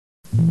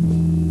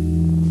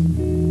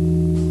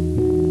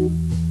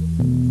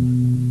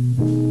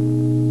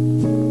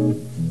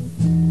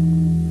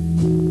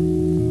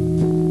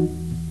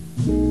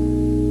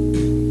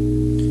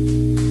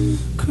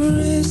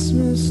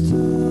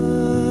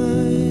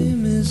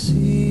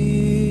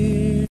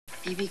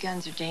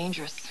guns are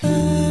dangerous.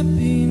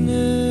 Happiness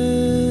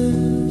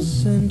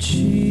and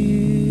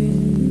cheer,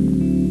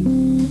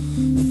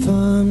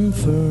 fun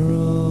for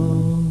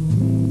all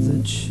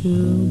the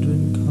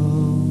children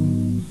call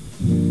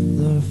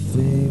their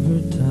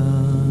favorite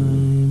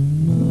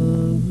time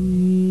of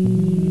year.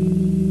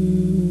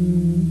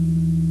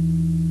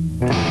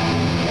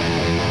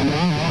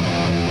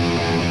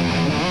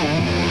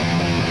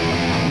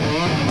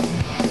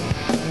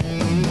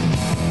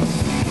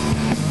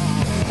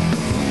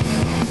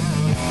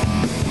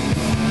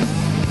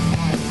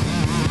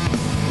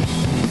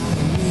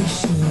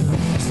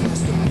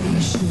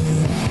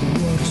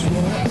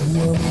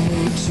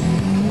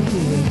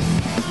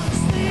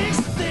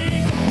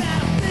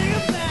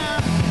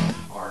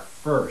 Our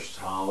first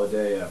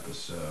holiday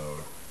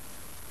episode.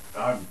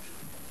 I'm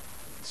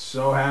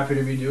so happy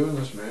to be doing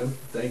this, man.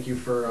 Thank you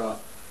for,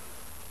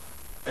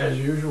 as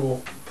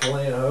usual,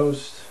 playing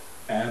host.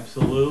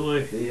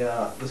 Absolutely.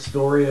 The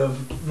story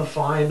of the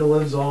find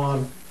lives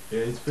on.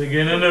 It's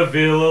beginning to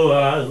feel a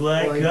lot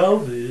like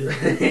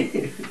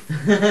COVID.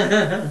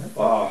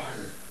 Oh,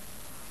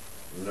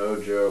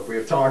 no joke. We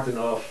have talked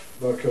enough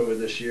about COVID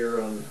this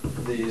year on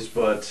these,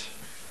 but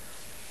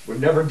we've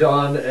never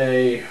done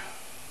a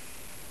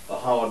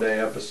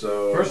holiday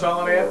episode. First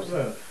holiday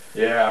episode.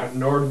 Yeah,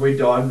 nor have we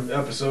done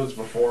episodes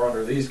before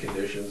under these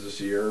conditions this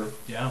year.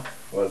 Yeah.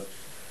 But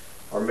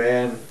our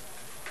man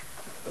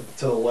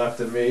to the left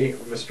of me,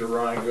 Mr.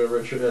 Ryan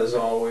Goodrich, as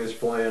always,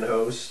 playing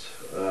host.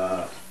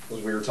 As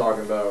we were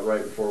talking about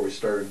right before we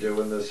started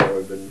doing this, how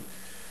we've been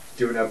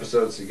doing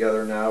episodes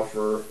together now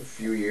for a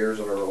few years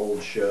on our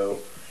old show,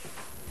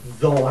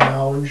 The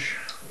Lounge,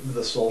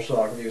 the Soul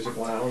Shock Music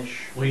Lounge.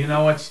 Well, you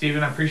know what,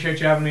 Steven? I appreciate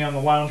you having me on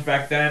the lounge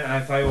back then, and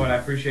I tell you what, I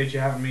appreciate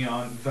you having me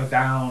on the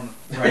down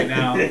right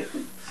now.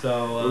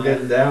 So We're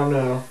getting down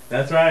now.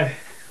 That's right.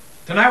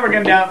 Tonight we're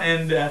getting down,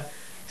 and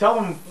tell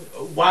them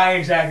why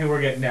exactly we're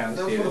getting down,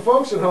 Now, Steven. for the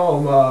folks at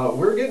home,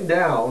 we're getting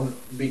down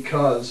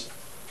because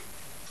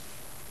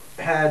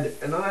had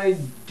an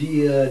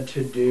idea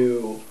to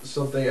do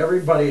something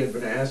everybody had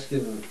been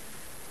asking.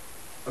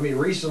 I mean,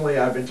 recently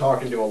I've been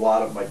talking to a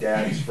lot of my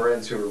dad's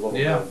friends who are a little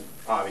bit,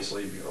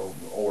 obviously,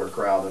 older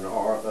crowd than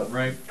our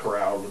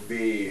crowd would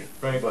be.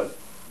 Right. But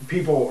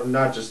people,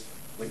 not just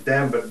like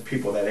them, but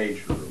people that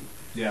age group.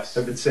 Yes.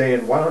 Have been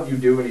saying, why don't you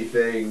do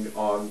anything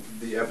on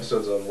the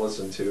episodes I've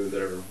listened to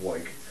that are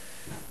like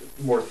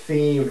more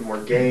themed, more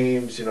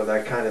games,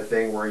 that kind of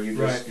thing, where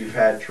you've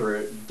had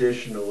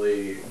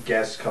traditionally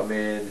guests come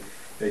in,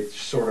 they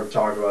sort of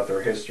talk about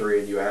their history,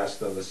 and you ask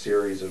them a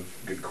series of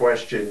good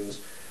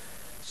questions.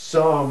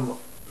 Some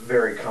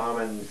very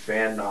common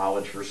fan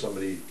knowledge for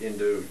somebody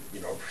into,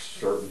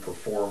 certain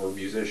performer,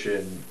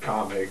 musician,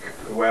 comic,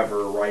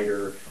 whoever,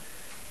 writer,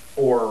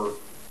 or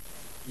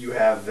you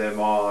have them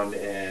on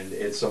and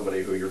it's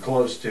somebody who you're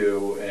close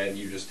to and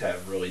you just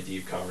have really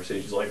deep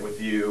conversations, like with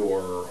you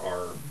or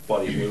our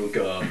buddy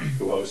Luca,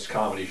 who hosts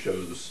comedy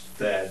shows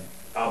that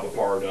I'm a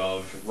part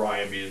of,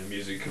 Ryan being in the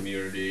music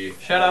community.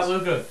 Shout out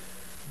Luca.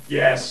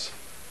 Yes.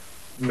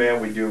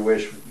 Man, we do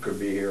wish we could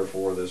be here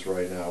for this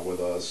right now with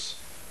us.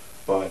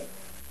 But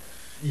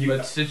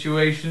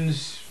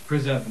situations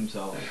present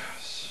themselves.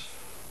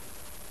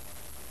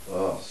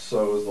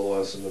 So is the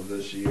lesson of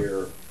this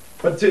year.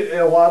 But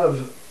a lot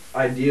of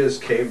ideas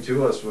came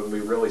to us when we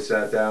really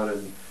sat down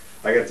and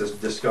I got to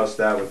discuss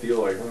that with you,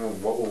 like,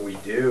 what would we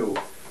do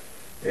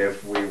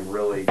if we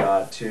really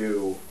got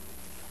to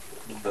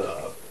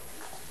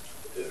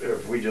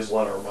if we just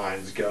let our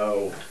minds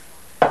go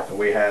and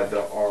we had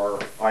our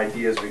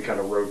ideas, we kind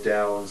of wrote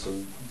down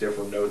some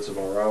different notes of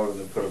our own and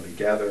then put them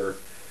together.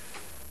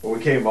 What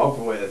we came up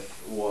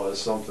with was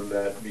something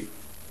that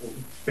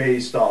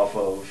based off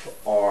of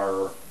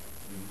our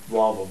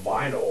love of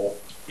vinyl.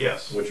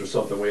 Yes. Which was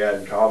something we had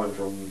in common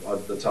from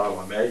the time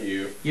I met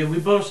you. Yeah, we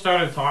both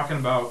started talking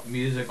about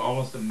music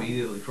almost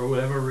immediately for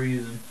whatever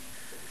reason.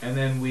 And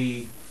then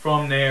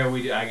from there,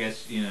 I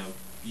guess,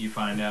 you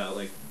find out,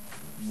 like,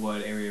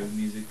 what area of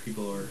music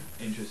people are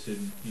interested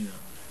in,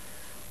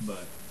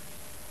 But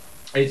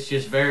it's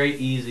just very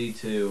easy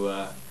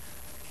to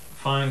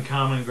find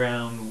common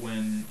ground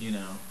when,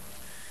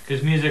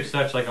 because music's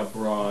such, like, a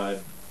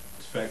broad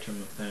spectrum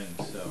of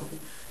things, so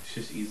it's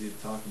just easy to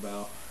talk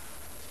about.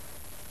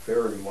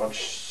 Very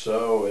much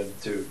so,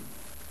 and to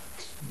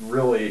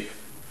really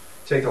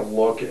take a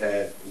look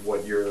at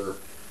what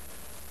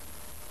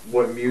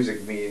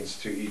music means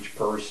to each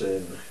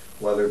person,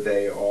 whether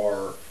they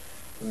are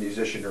a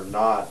musician or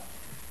not,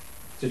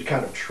 to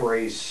kind of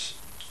trace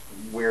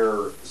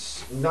where,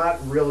 not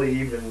really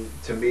even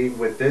to me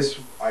with this,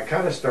 I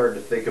kind of started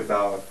to think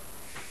about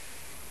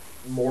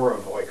more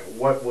of like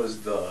what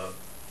was the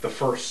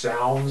first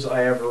sounds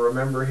I ever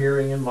remember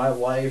hearing in my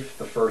life,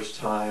 the first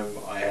time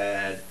I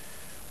had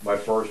my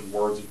first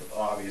words.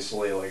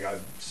 Obviously, like, I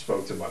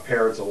spoke to my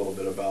parents a little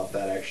bit about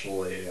that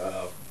actually,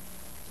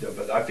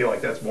 but I feel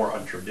like that's more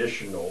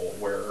untraditional,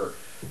 where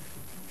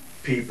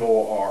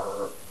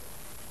people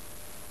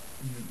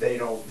they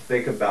don't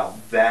think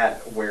about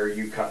that, where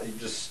you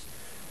just,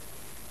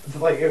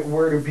 like,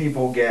 where do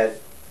people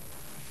get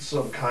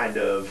some kind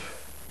of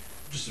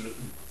just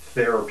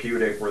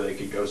therapeutic where they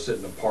could go sit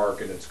in the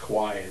park and it's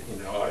quiet.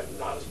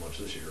 Not as much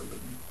this year,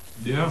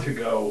 but to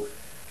go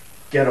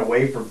get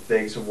away from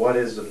things. What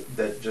is it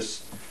that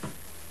just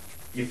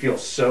you feel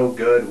so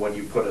good when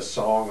you put a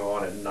song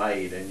on at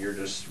night and you're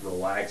just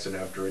relaxing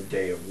after a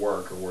day of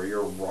work, or where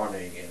you're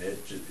running and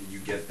you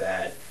get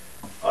that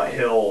a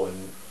hill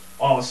and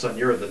all of a sudden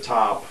you're at the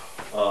top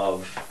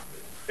of,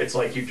 it's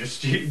like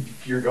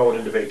you're going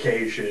into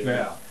vacation.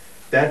 Yeah.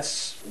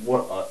 That's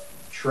what a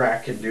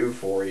track can do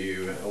for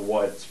you, and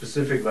what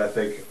specifically I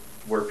think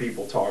where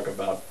people talk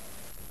about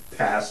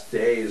past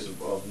days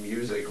of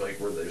music, like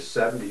where the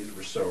 70s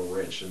were so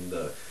rich, and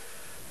the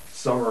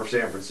summer of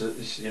San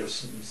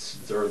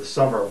Francisco, or the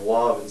summer of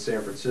love in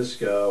San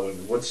Francisco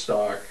and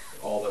Woodstock,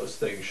 all those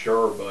things,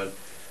 sure, but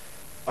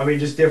I mean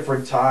just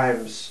different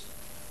times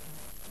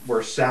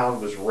where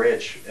sound was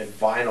rich and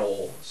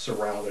vinyl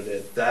surrounded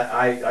it. That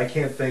I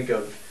can't think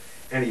of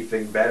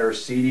anything better.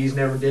 CDs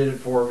never did it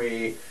for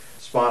me.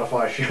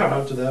 Spotify, shout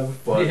out to them,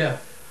 but yeah.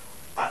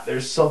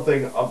 There's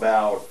something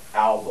about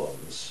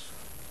albums,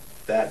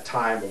 that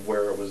time of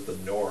where it was the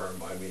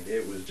norm. I mean,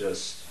 it was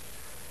just,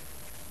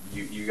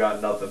 you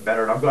got nothing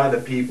better. And I'm glad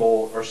that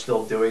people are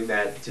still doing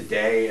that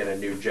today, and a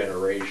new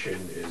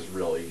generation is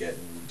really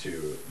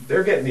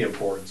they're getting the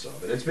importance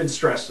of it. It's been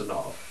stressed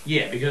enough.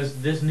 Yeah,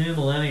 because this new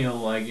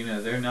millennial,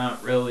 they're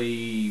not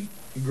really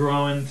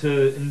growing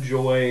to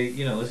enjoy,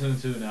 listening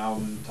to an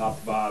album top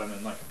to bottom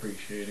and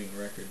appreciating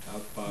a record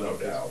top to bottom. No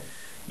doubt.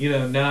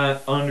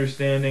 Not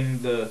understanding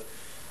the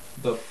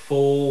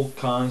full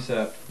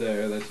concept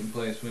there that's in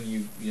place when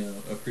you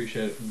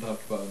appreciate it from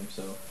top to bottom.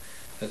 So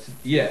that's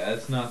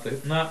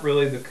not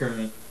really the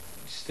current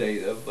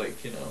state of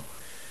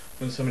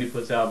when somebody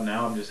puts out an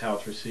album, just how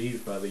it's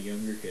received by the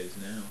younger kids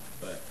now.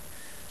 But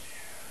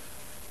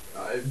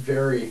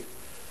very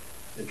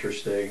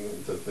interesting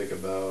to think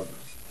about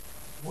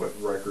what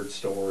record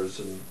stores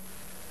and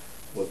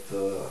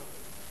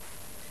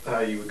how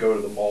you would go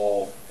to the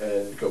mall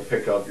and go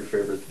pick up your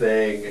favorite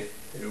thing.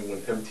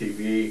 When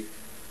MTV,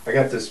 I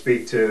got to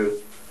speak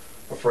to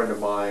a friend of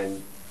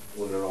mine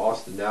living in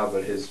Austin now,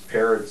 but his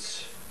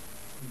parents,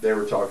 they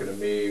were talking to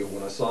me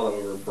when I saw them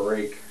over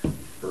break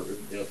for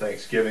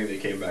Thanksgiving. They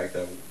came back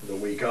the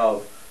week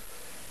of.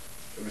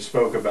 We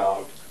spoke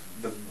about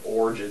the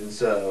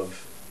origins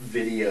of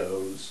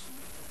videos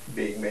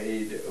being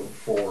made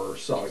for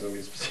songs. I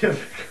mean,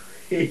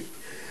 specifically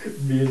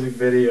music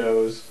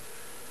videos.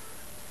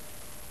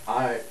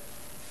 I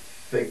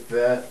think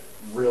that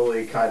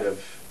really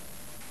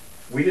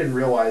we didn't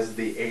realize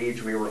the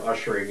age we were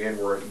ushering in,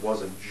 where it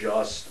wasn't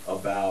just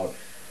about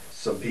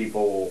some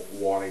people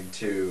wanting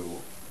to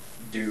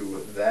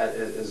do that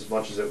as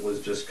much as it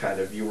was just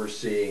you were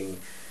seeing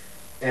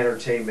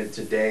entertainment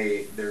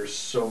today. There's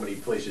so many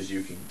places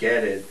you can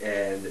get it,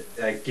 and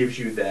that gives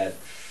you that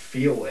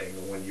feeling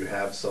when you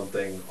have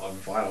something on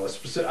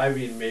vinyl. I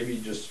mean, maybe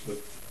just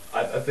with,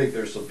 I think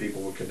there's some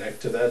people who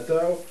connect to that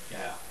though.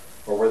 Yeah.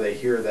 Or where they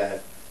hear the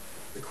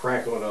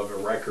crackling of a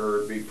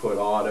record be put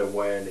on, and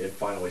when it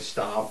finally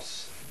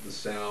stops, the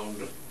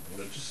sound,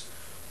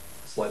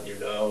 it's letting you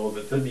know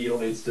that the needle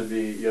needs to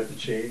be, you have to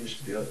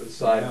change the other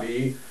side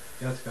B.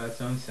 Yeah, it's got its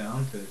own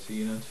sound to it, so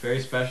it's very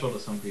special to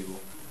some people.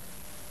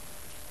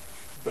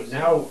 But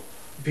now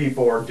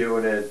people are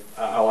doing it.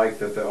 I like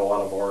that a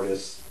lot of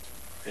artists,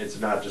 it's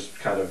not just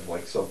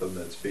something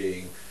that's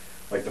being,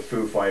 like the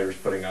Foo Fighters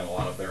putting out a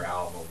lot of their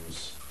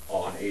albums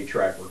on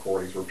 8-track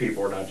recordings, where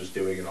people are not just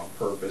doing it on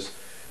purpose.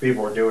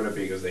 People are doing it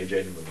because they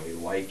genuinely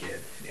like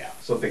it. Yeah.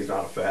 Something's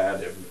not a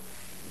fad, and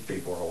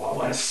people are a lot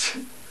less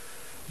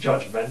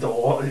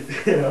judgmental.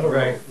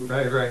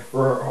 Right.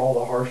 We're all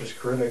the harshest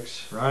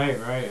critics. Right,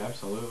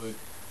 absolutely.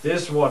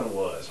 This one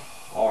was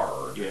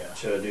hard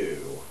to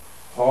do.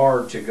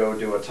 Hard to go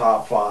do a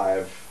top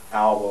 5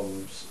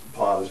 albums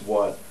pod is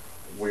what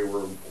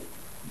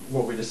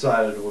we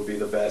decided would be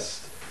the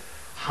best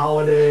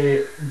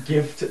holiday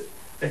gift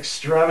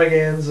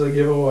extravaganza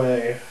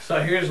giveaway.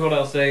 So here's what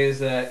I'll say is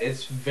that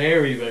it's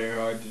very, very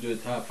hard to do a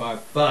top 5,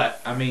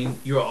 but I mean,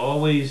 you're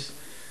always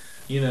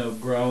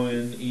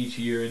growing each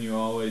year, and you're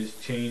always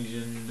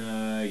changing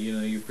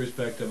your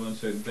perspective on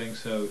certain things.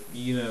 So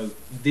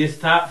this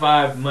top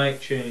 5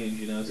 might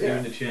change, it's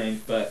going to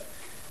change, but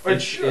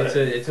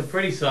it's a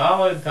pretty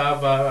solid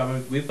top 5. I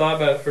mean, we thought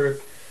about it for a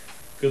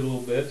good little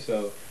bit,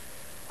 so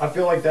I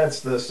feel like that's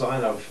the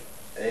sign of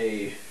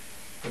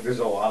there's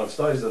a lot of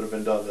studies that have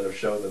been done that have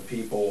shown that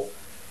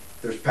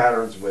there's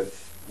patterns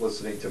with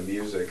listening to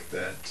music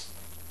that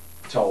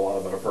tell a lot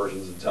about a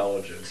person's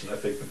intelligence, and I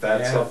think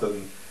that's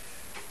something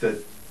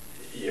that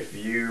if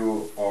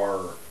you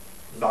are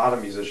not a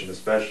musician,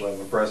 especially,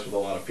 I'm impressed with a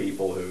lot of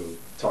people who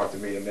talk to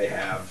me and they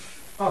have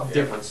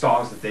different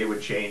songs that they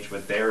would change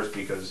with theirs,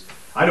 because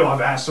I know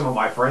I've asked some of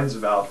my friends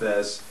about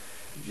this,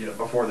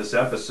 before this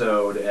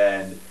episode,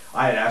 and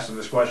I had asked them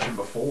this question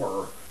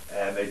before,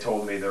 and they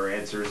told me their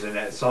answers,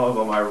 and some of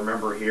them I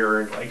remember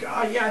hearing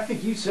I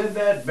think you said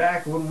that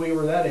back when we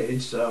were that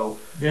age. So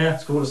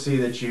it's cool to see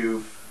that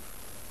you've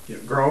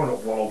grown a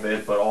little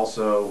bit, but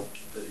also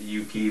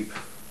you keep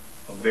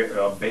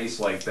a base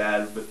like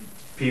that, but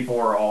people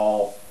are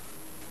all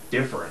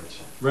different.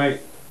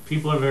 Right.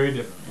 People are very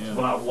different. Yeah.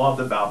 What I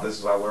loved about this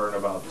is I learned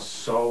about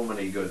so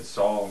many good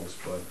songs,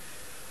 but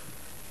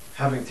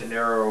having to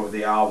narrow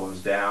the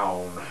albums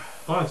down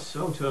Oh, it's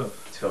so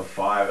tough. to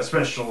 5,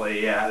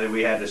 especially, yeah,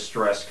 we had to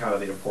stress kind of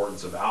the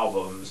importance of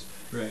albums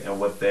Right. and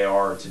what they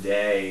are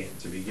today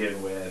to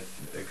begin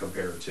with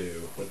compared to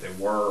what they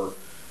were.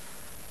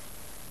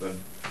 But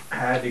I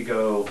had to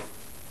go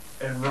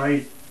and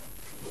write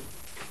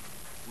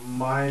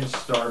mine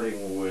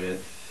starting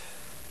with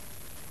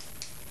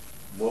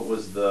what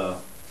was the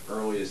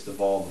earliest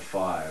of all the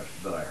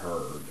 5 that I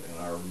heard, and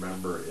I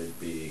remember it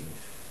being,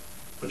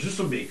 which this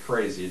would be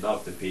crazy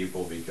enough to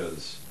people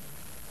because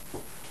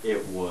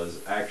it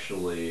was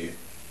actually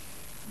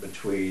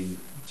between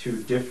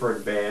 2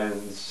 different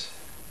bands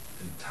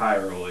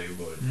entirely,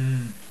 but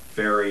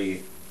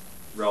very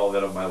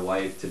relevant of my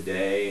life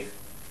today.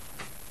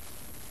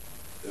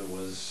 It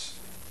was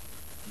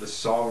The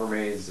Song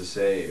Remains the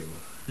Same,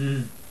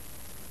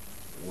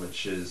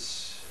 which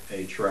is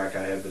a track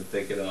I have been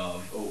thinking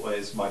of.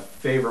 It's my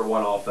favorite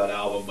one off that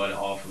album, but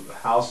off of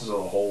Houses of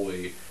the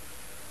Holy,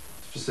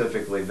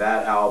 specifically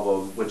that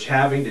album, which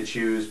having to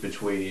choose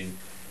between,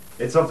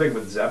 it's something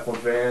with Zeppelin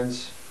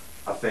fans.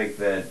 I think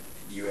that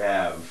you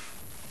have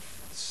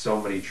so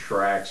many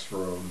tracks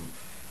from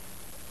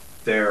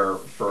their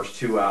first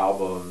 2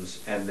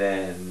 albums, and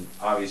then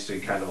obviously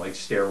kind of like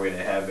Stairway to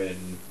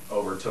Heaven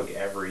overtook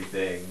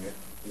everything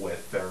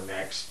with their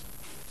next,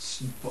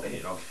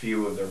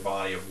 few of their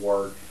body of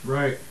work.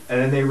 Right.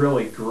 And then they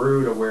really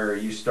grew to where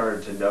you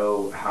started to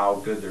know how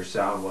good their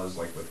sound was,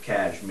 like with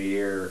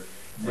Kashmir,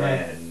 Right.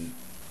 and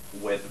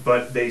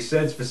but they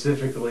said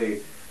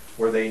specifically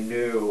where they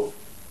knew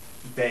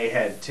they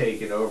had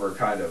taken over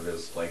kind of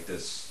as like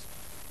this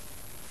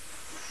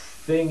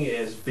thing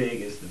as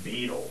big as the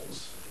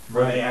Beatles.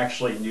 Where they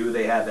actually knew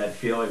they had that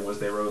feeling was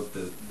they wrote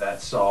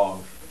that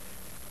song,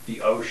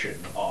 The Ocean,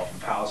 off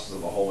of Houses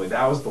of the Holy.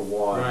 That was the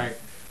one Right.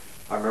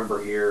 I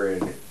remember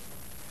hearing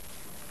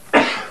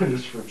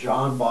just for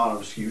John Bonham,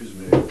 excuse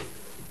me,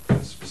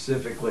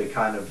 specifically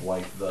kind of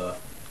like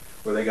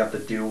where they got the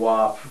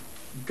doo-wop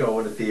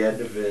going at the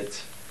end of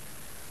it.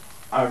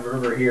 I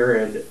remember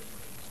hearing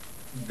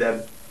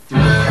them do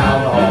the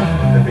count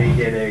off in the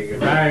beginning.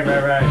 Right.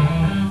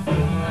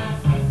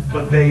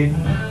 But they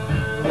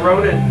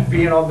wrote it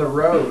being on the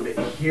road,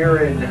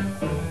 hearing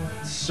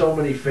so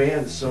many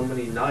fans, so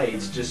many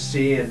nights, just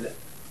seeing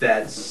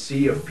that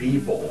sea of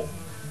people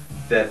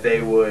that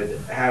they would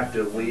have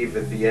to leave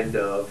at the end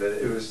of.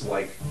 It was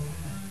like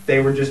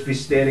they would just be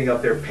standing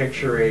up there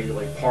picturing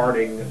like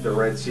parting the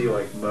Red Sea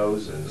like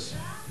Moses.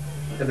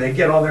 And they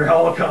get on their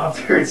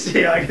helicopter and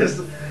see, I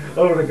guess,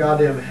 oh, the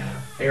goddamn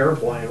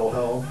airplane will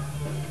help.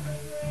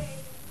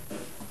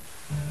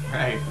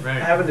 Right.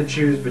 Having to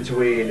choose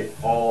between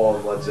all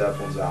of Led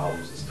Zeppelin's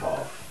albums is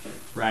tough.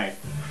 Right.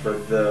 For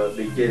the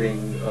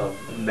beginning of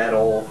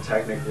metal,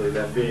 technically,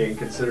 them being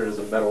considered as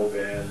a metal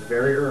band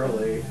very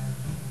early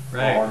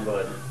on,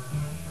 but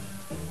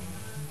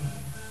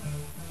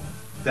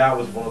that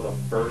was one of the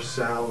first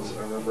sounds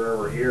I remember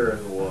ever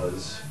hearing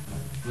was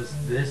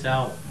this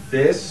album.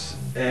 This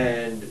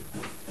and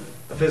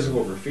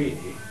Physical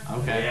Graffiti.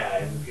 Okay.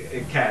 Yeah,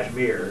 and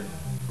Kashmir.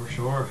 For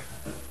sure.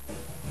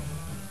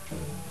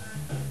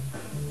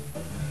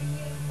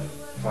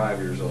 5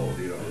 years old,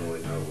 you don't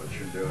really know what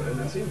you're doing, and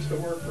it seems to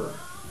work for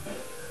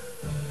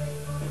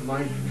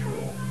mind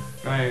control.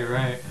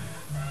 Right.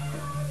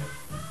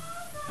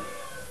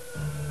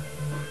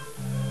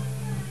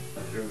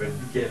 We've been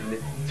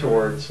getting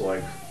towards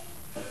like,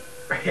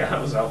 yeah, I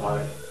was out.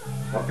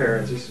 My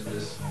parents used to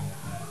just,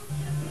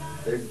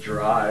 they'd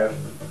drive,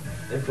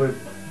 they put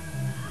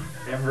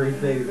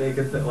everything they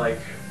could like.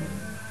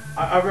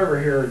 I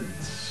remember hearing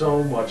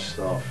so much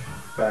stuff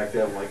back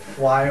then, like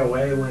Fly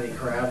Away, Lenny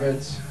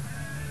Kravitz.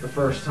 The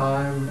first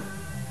time,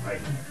 like,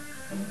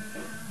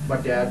 my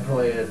dad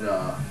playing,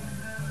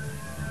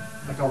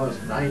 like all those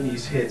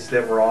 90s hits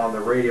that were on the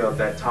radio at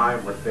that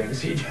time were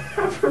things he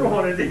never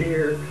wanted to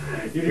hear.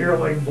 You'd hear,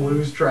 like,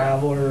 Blues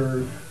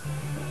Traveler,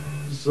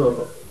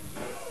 so,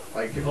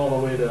 like, all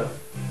the way to,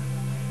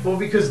 well,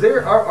 because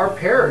our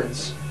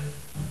parents,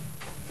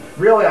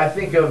 really, I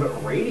think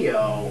of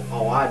radio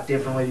a lot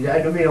differently.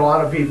 I mean, a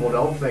lot of people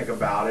don't think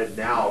about it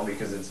now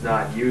because it's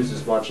not used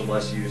as much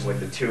unless you use like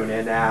the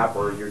TuneIn app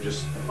or you're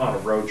just on a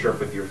road trip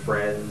with your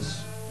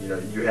friends. You know,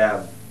 you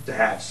have to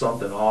have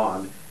something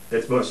on.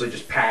 It's mostly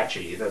just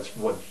patchy. That's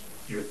what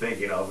you're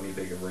thinking of when you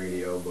think of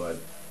radio. But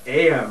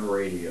AM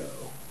radio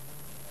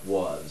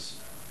was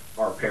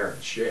our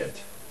parents'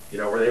 shit. You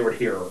know, where they would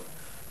hear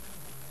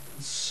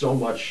so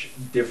much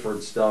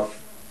different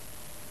stuff.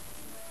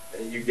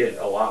 You get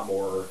a lot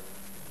more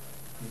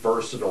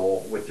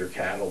versatile with your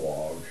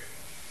catalog.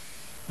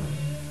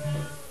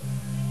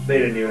 They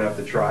didn't even have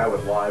to try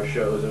with live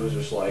shows. It was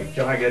just like,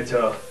 can I get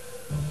to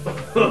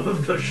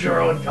the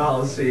Charlotte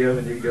Coliseum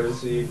and you go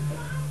see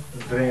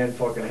Van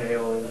fucking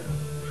Halen?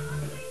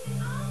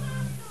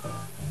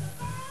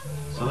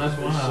 So that's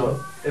one So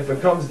album. if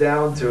it comes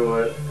down to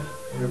it,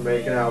 You're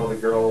making out with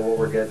a girl. What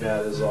we're getting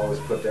at is always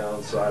put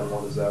down side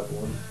one of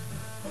Zeppelin.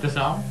 This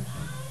album?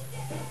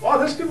 Oh,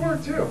 this could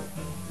work too.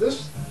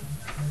 This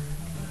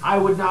I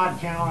would not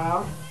count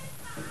out.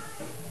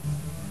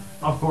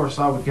 Of course,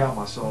 I would count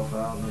myself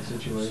out in this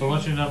situation. So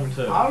what's your number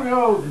 2? I'll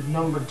go with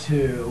number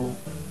 2.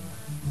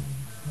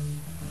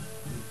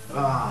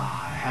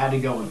 I had to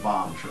go with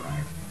Bomb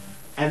Track.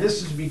 And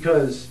this is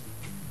because,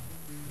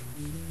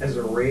 as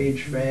a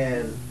Rage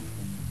fan,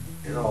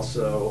 and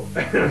also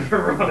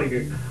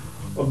running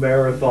a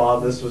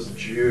marathon, this was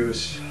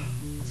juice.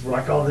 It's what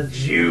I call the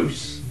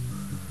juice.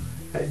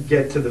 I'd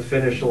get to the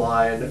finish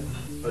line.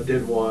 I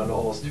did one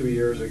almost 2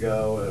 years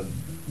ago, and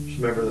just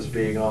remember this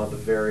being on the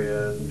very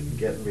end,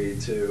 getting me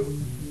to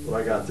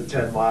when I got to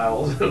 10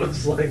 miles. It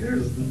was like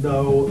there's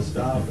no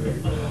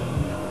stopping.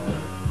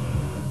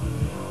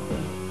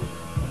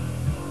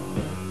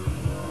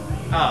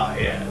 Oh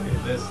yeah,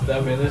 dude.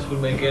 This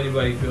would make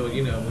anybody feel,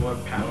 more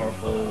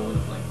powerful,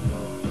 like,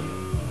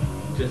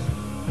 just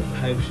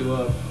hypes you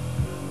up.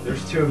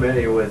 There's too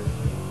many with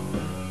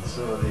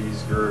some of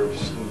these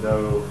groups,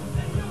 no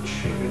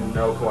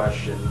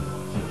question.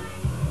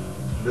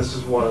 This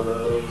is one of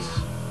those.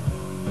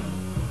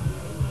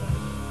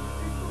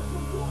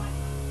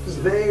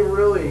 Because they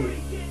really...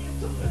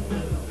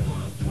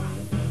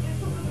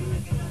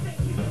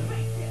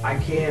 I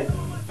can't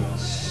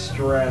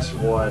stress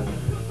what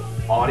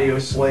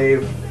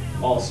Audioslave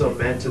also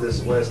meant to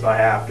this list. I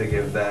have to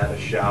give that a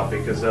shout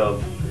because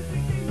of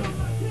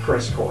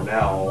Chris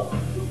Cornell.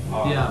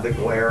 The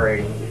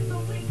glaring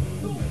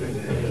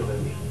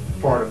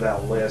part of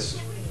that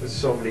list. There's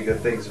so many good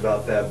things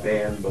about that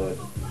band, but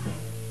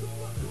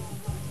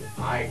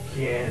I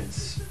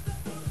can't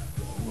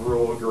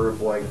rule a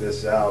group like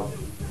this out.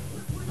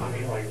 I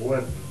mean, like,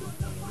 what?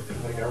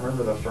 Like, I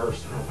remember the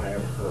first time I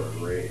ever heard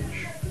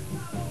Rage.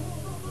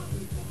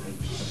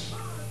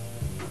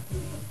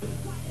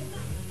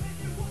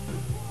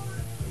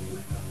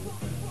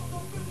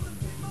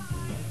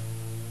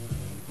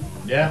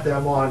 Yeah.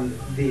 Them on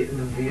the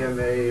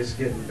VMAs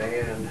getting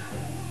banned.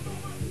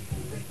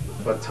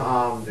 But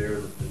Tom,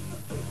 dude,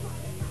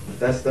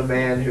 that's the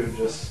man who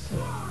just...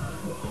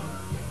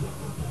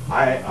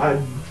 I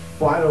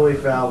finally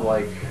found,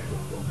 like,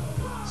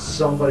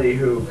 somebody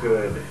who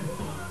could...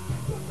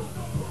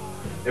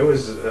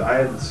 I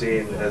hadn't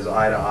seen as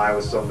eye to eye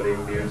with somebody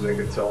in music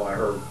until I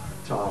heard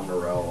Tom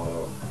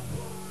Morello.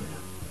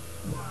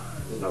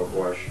 There's no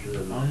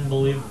question.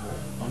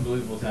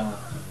 Unbelievable talent.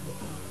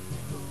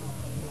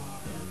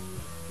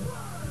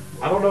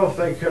 I don't know if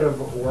they could have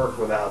worked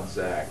without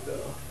Zach, though.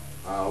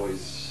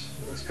 It's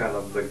kind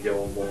of the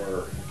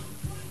Gilmore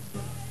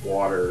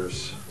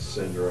Waters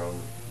syndrome.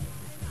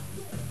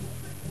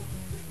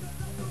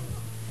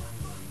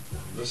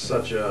 Just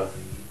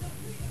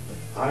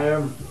I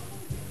am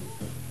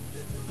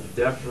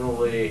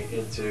definitely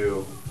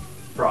into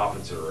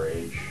Prophets of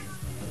Rage.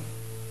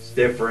 It's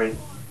different,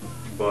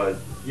 but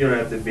you don't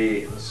have to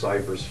be a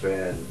Cypress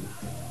fan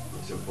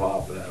to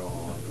pop that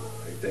on.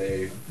 Like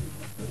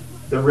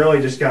they're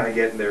really just kind of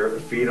getting their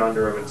feet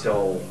under them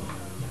until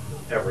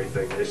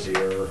everything this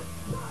year.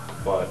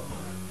 But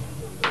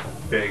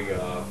big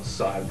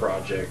side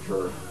project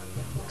for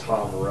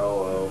Tom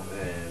Morello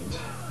and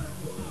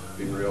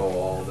Be Real,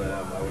 all of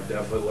them. I would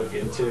definitely look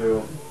into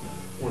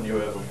when you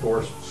have, of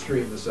course,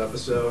 streamed this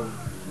episode.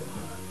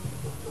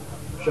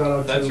 Shout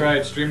out That's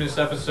right. Stream this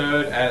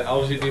episode at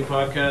LGD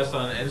Podcast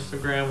on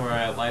Instagram or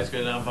at Lights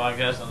Go Down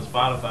Podcast on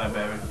Spotify,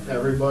 baby.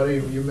 Everybody,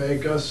 you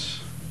make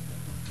us.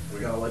 We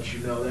gotta let you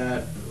know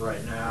that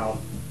right now.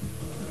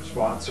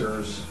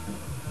 Sponsors,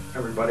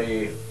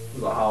 everybody,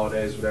 the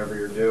holidays, whatever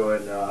you're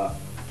doing. Of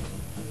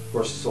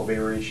course, this will be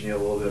reaching you a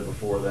little bit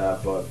before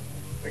that, but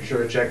make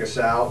sure to check us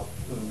out.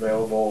 It's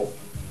available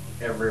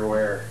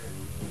everywhere,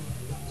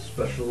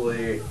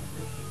 especially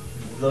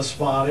The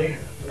Spotty,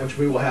 which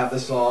we will have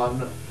this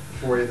on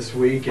for you this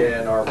week,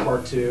 and our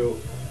part 2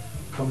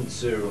 coming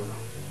soon.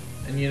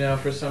 And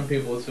for some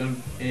people, it's been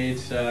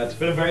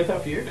a very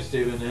tough year,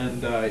 Steven,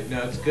 and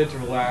it's good to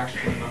relax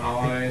from the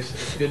holidays.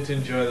 It's good to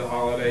enjoy the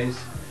holidays.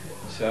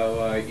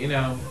 So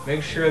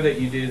make sure that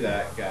you do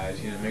that,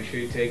 guys. Make sure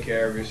you take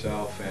care of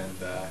yourself,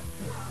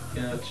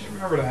 and just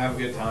remember to have a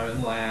good time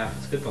and laugh.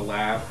 It's good to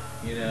laugh,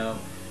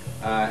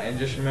 and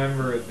just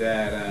remember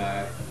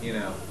that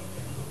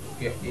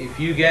if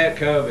you get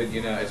COVID,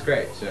 it's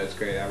great. So it's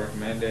great. I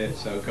recommend it.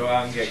 So go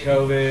out and get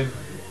COVID.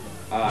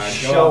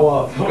 Show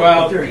up. Go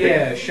out.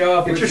 Show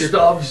up. Get with your your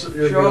stubs.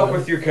 Show up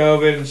with your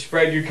COVID and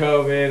spread your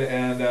COVID.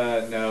 And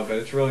no, but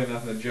it's really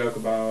nothing to joke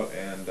about.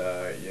 And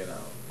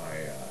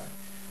my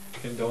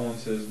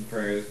condolences and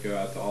prayers go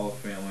out to all the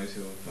families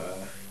who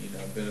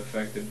have been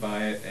affected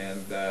by it.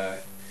 And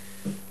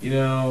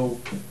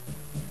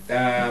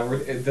we're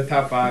at the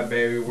top 5,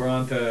 baby. We're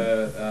on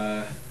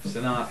to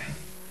Sanat.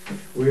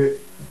 We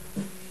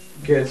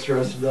can't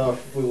stress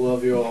enough. We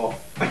love you all.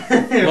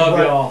 Love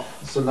you all.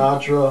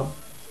 Sinatra,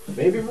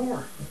 maybe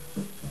more.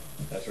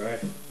 That's right.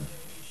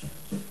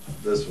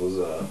 This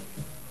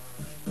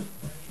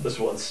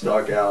one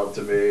stuck out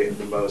to me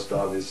the most,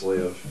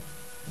 obviously, of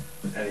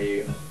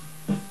any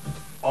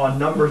On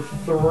number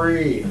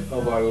 3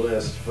 of our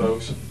list,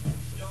 folks,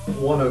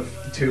 one of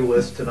 2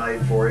 lists tonight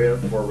for you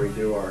before we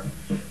do our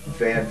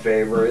fan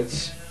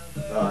favorites,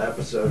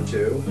 episode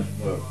 2.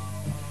 Well,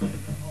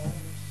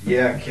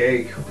 yeah,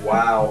 Cake.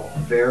 Wow,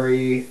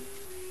 very,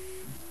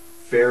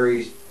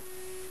 very.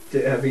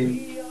 I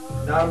mean,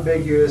 not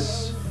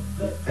ambiguous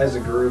as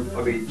a group.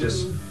 I mean,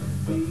 just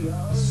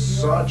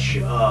such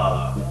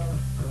a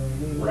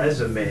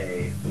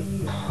resume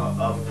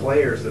of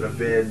players that have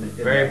been in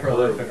Very that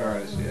prolific group.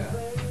 artist, yeah.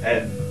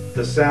 And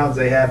the sounds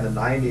they had in the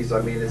 90s,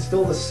 I mean, it's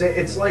still the same.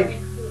 It's like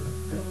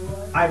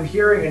I'm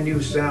hearing a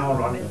new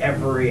sound on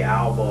every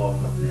album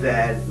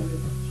that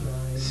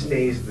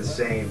stays the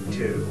same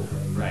too.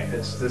 Right.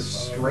 It's the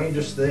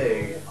strangest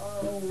thing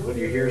when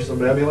you hear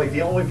somebody. I mean, like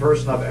the only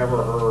person I've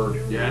ever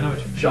heard, Yeah, I know what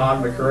you mean.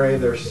 John McRae,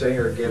 their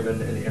singer,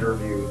 giving an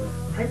interview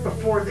right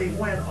before they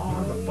went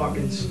on the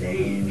fucking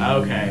stage.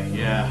 Okay,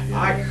 yeah.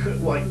 I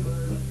could, like,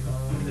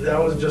 that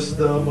was just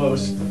the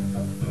most,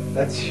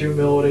 that's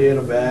humility in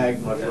a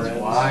bag, my friends. That's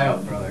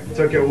wild, brother.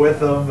 Took it with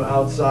them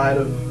outside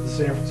of the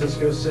San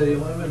Francisco city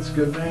limits.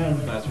 Good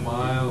man. That's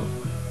wild.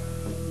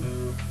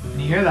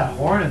 And you hear that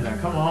horn in there,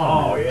 come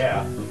on. Oh,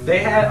 yeah. They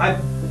had,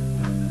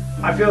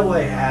 I feel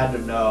they had to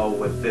know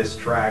with this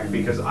track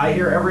because I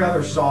hear every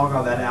other song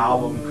on that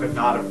album could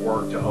not have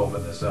worked to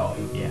open this up.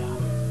 Yeah.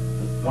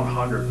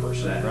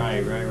 100%.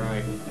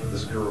 Right.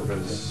 This group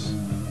is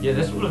Yeah,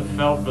 this would have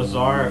felt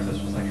bizarre if this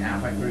was like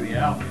halfway through the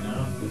album, you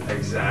know?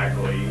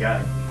 exactly. You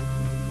got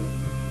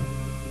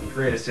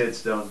greatest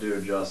hits don't do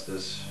it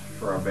justice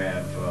for our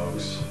band,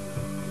 folks.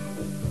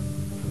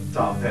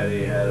 Tom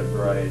Petty had it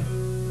right.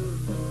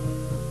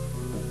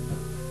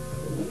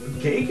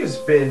 Cake has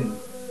been.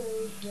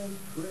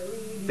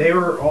 They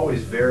were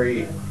always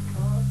very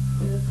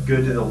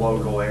good to the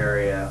local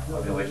area.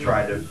 I mean, they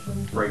tried to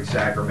bring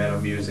Sacramento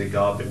music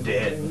up and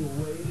did.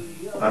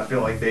 I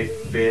feel like they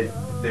fit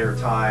their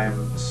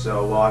time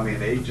so well. I mean,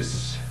 they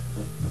just,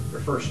 their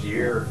first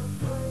year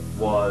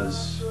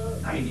was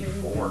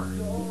 94.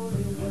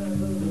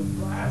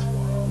 That's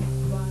wild.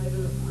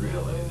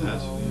 Really?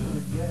 That's,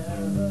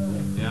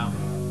 yeah.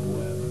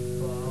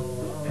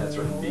 And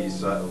sort of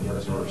B-side,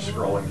 we're sort of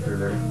scrolling through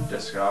their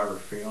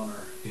discography on our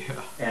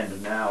Yeah.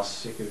 end now,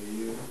 Sick of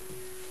You.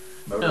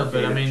 No, but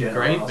I mean, Motivated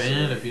great Generosity.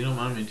 band, if you don't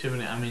mind me tipping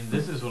it. I mean,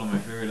 this is one of my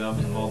favorite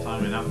albums of all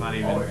time, and I'm not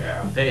even. Oh,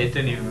 yeah. It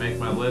didn't even make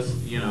my list,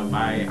 you know,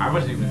 I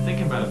wasn't even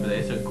thinking about it, but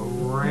it's a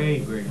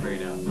great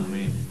album. I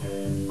mean,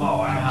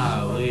 Oh,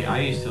 absolutely. golly, I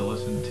used to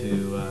listen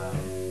to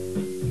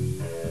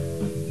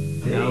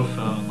No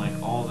Phone like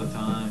all the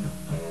time.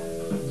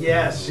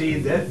 Yeah, see,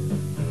 that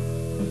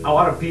a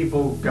lot of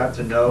people got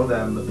to know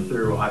them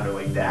through either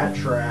like that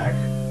track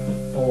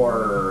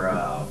or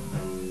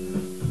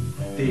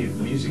the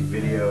music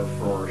video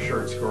for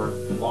Shirt Skirt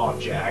Long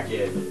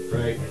Jacket.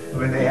 Right. I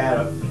mean, they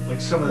had like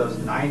some of those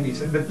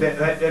 90s, but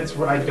that's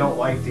what I don't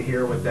like to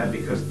hear with them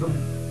because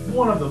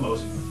one of the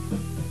most,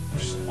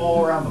 just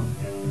all around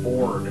the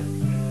board,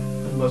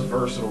 the most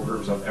versatile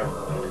groups I've ever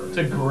heard. It's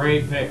a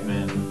great pick,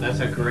 man. That's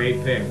a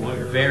great pick.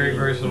 Very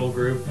versatile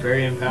group,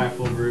 very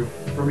impactful group.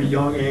 From a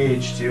young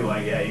age too,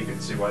 like, yeah, you can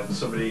see when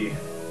somebody,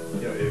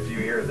 you know, if you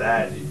hear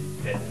that,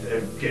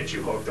 it gets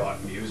you hooked on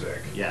music.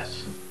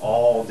 Yes.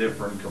 All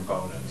different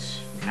components.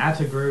 And that's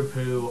a group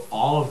who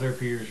all of their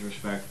peers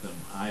respect them,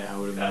 I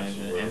would imagine.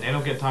 Absolutely. And they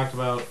don't get talked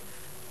about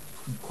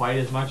quite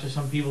as much as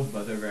some people,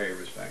 but they're very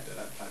respected,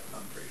 I'm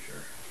pretty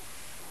sure.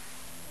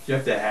 You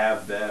have to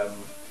have them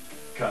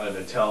kind of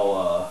to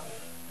tell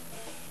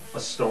a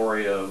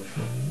story of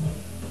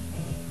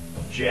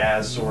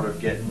jazz sort of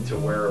getting to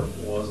where it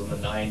was in the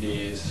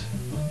 90s.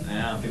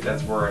 Yeah. I think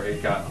that's where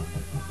it got,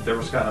 there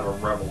was kind of a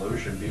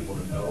revolution people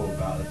to know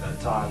about at that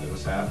time that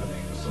was happening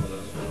with some of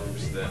those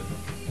groups that,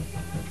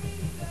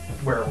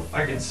 where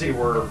I can see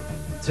where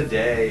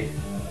today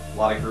a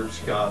lot of groups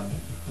got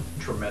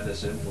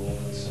tremendous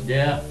influence.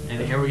 Yeah,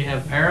 and here we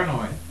have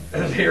Paranoid.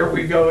 And here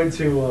we go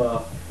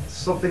into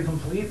something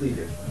completely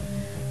different.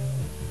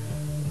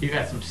 You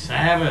got some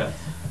Sabbath.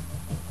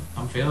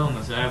 I'm feeling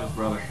the Sabbath,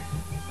 brother.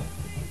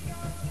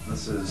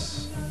 This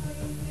is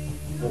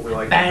what we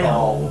like to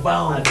call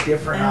a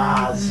different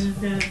Oz.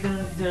 I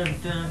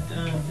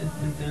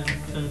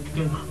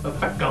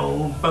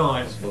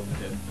just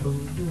flipped it.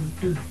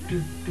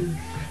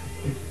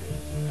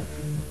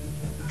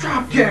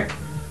 Drop kick!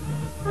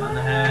 On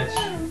the hatch.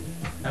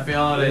 Happy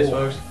holidays,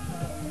 Cool. folks.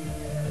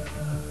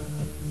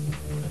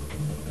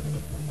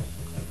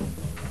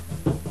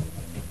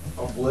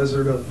 A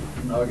blizzard of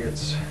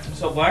nuggets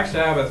So Black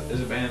Sabbath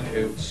is a band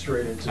who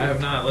straight into I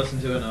have not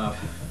listened to enough.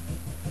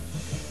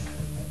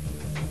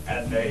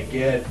 And they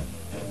get,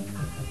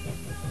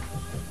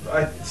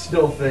 I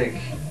still think,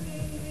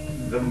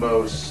 the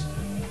most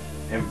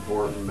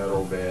important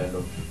metal band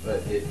of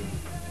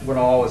when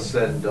all is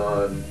said and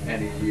done,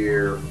 any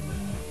year,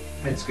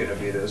 it's gonna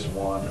be this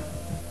one.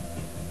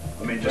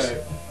 I mean, just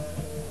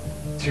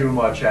too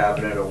much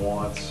happening at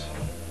once.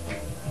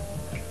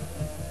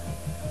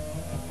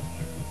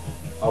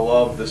 I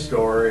love the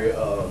story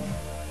of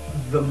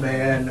the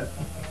man,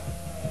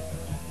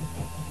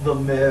 the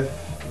myth,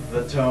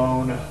 the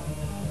tone.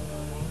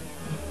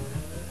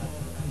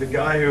 The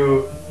guy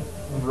who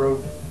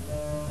wrote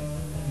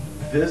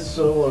this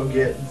solo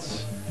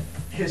gets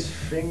his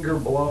finger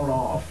blown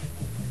off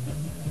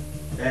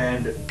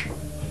and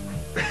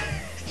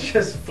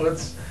just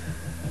puts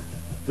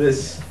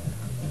this,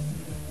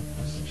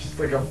 just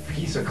like a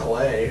piece of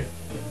clay,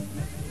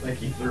 like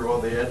he threw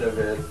on the end of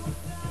it,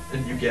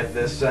 and you get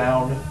this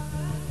sound.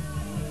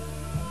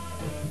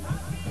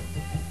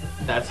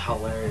 That's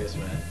hilarious,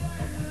 man.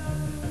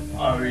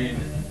 I mean,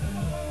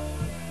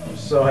 I'm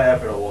so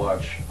happy to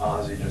watch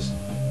Ozzy just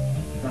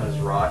on his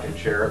rocking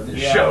chair at the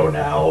show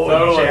now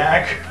with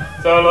Jack.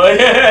 Totally.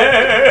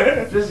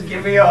 Just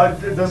give me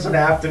it doesn't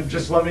have to,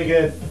 just let me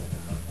get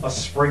a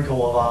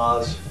sprinkle of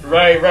Oz.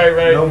 Right.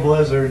 No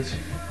blizzards.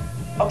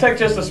 I'll take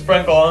just a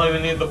sprinkle. I don't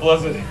even need the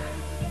blizzard.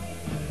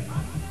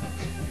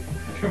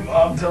 Your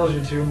mom tells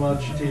you too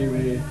much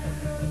TV.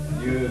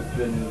 You've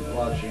been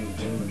watching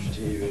too much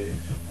TV.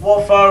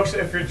 Well, folks,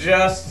 if you're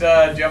just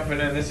jumping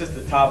in, this is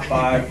the top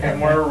 5,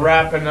 and we're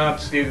wrapping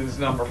up Steven's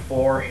number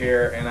 4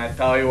 here. And I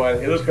tell you what,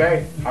 it was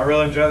great. I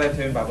really enjoyed that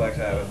tune by Black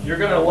Sabbath. You're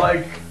gonna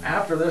like,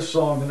 after this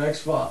song, the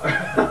next 5.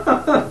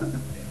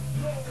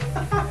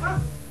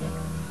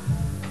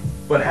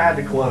 But had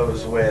to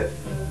close with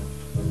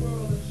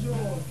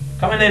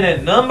Coming in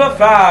at number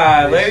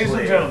 5, ladies and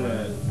Basically,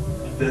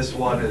 gentlemen. this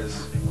one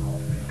is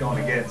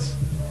going against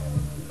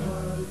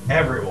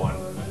everyone.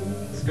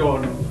 It's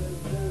going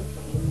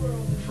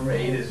from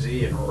A to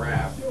Z in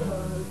rap,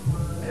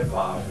 hip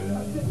hop.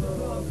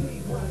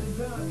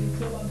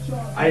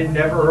 I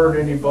never heard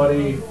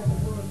anybody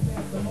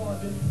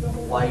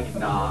like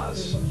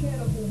Nas.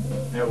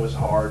 It was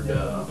hard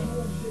to.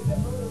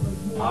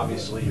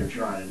 Obviously, you're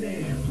trying to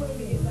name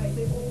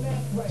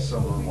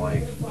someone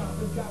like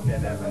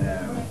an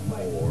Eminem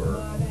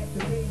or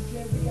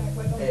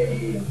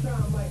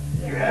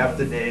you have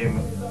to name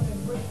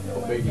a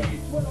Biggie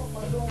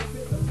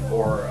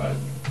or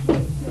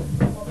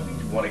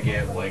you want to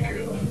get like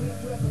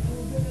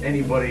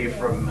anybody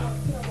from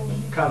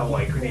kind of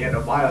like the end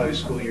of my high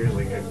school years,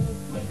 like a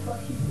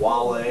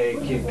Wale,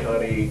 Kid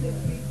Cudi,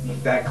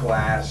 that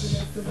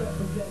class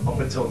up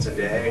until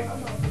today.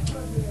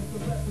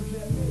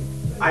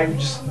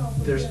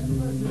 There's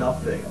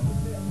nothing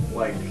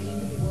like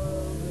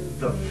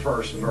the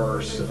first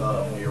verse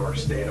of New York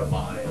State of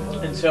Mind.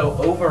 And so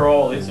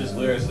overall, it's his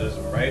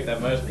lyricism, right? That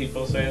most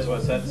people say is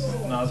what sets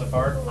Nas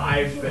apart?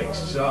 I think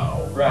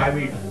so. Right. I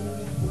mean,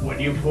 when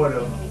you put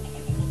him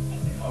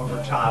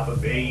over top of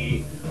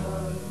Biggie,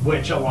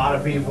 which a lot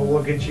of people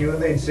look at you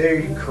and they'd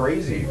say you're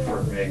crazy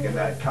for making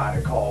that kind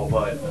of call,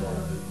 but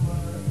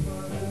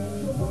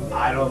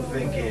I don't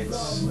think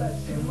it's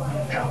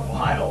that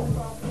wild.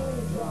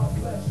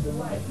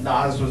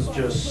 Nas was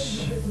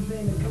just,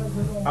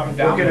 I'm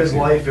down look at with his you.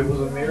 life, it was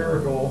a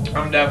miracle.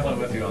 I'm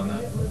definitely with you on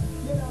that.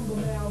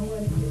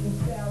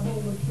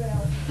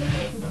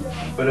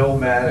 But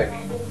Illmatic,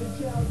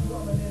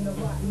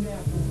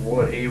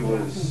 what he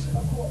was,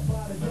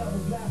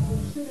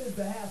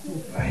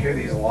 I hear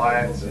these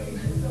lines and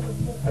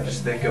I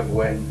just think of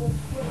when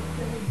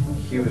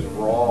he was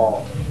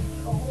raw,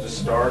 just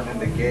starting in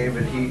the game,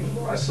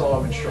 and I saw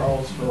him in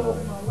Charlottesville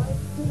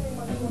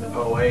in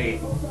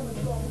 08,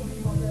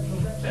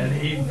 and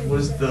he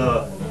was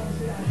I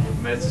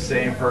mean, it's the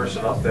same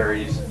person up there.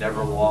 He's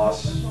never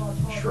lost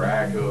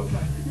track of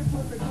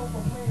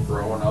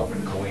growing up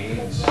in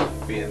Queens,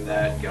 being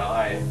that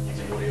guy. It's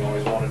what he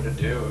always wanted to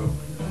do.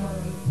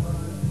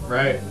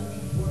 Right.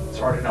 It's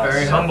hard to not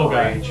Very humble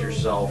guy. separate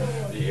yourself.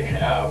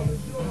 Yeah.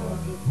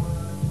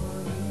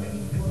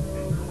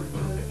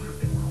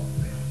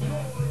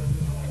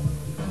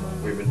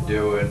 We've been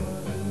doing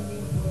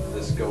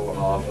this going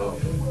off of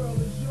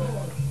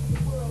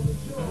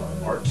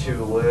our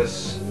 2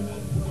 lists.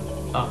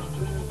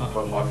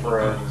 But my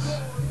friends,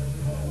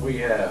 we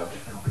have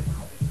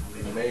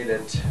made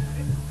it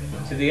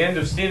To the end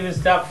of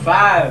Steven's top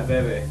 5,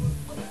 baby.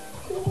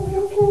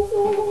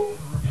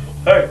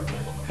 Hey.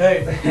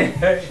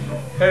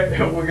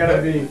 We're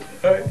gonna be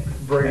Hey.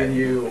 bringing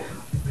you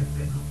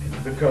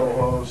the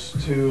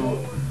co-host to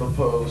the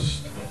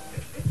post.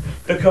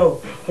 The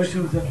co-host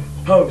to the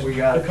post. We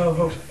got the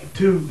co-host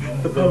to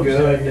the The post.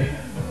 good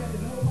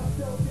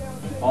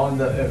on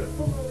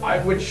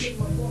which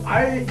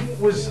I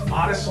was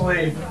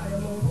honestly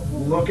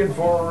looking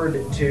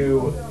forward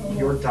to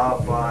your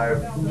top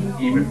 5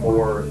 even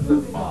more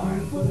than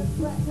mine.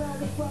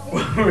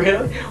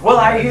 Really? Well,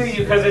 I hear you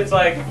because it's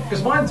like.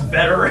 Because mine's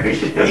better. Well,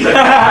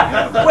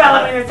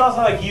 I mean, it's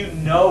also like you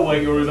know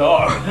what yours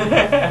are.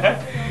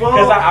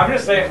 Because I'm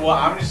just saying. Well,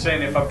 I'm just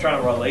saying if I'm trying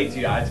to relate to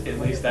you, at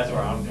least that's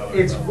where I'm going.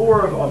 It's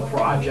more of a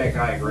project.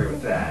 I agree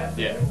with that.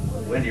 Yeah.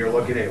 When you're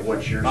looking at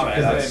what you're, My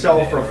bad, I because didn't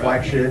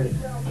self-reflection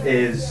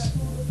is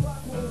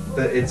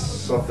that it's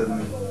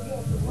something.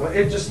 Well,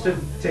 it just to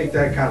take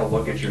that kind of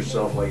look at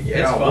yourself, like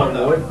It's fun, what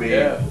though. would be.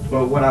 Yeah.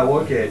 But when I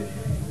look at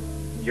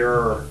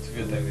your It's a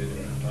good thing to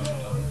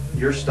do.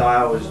 your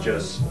style is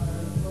just,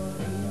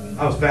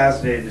 I was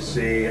fascinated to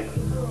see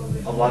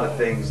a lot of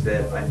things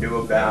that I knew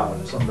about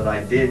and some that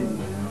I didn't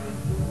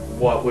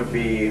what would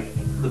be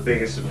the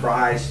biggest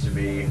surprise to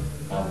me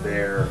on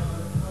there.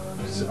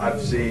 I've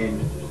seen,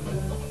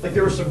 like,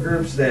 there were some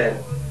groups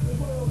that,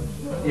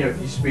 you know,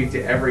 you speak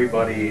to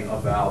everybody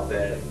about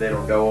that they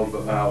don't know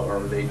about, or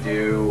they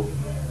do,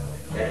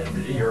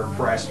 and you're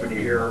impressed when you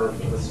hear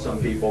with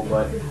some people.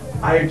 But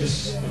I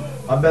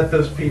met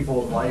those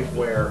people in life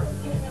where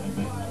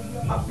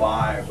I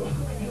vibe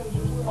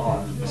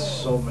on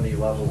so many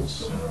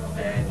levels,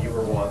 and you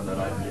were one that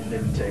it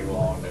didn't take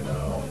long to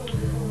know.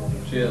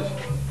 Cheers.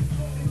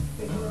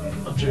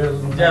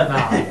 Cheers.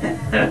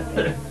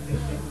 Yeah,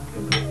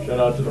 Shout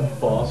out to the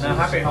bosses. Now,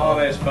 happy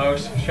holidays,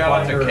 folks. Shout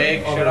out to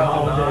Cake. Shout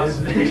out to Nas.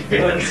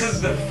 This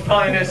is the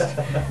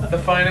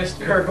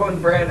finest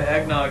Kirkland brand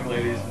eggnog,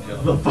 ladies and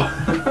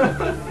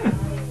gentlemen.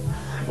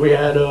 We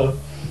had a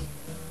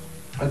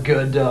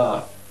good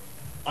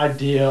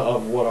idea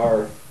of what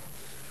our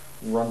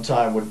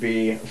runtime would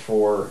be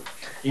for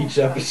each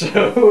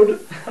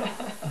episode,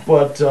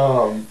 but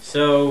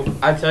So,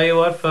 I tell you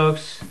what,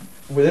 folks.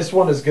 this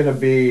one is going to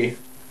be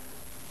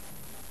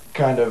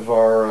kind of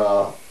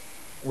our.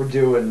 We're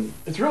doing.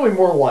 It's really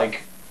more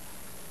like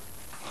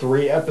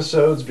 3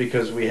 episodes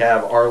because we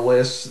have our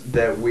lists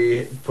that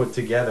we put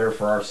together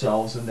for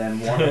ourselves, and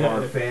then one of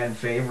our fan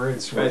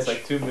favorites. It's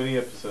like 2 mini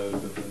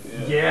episodes.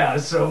 Yeah,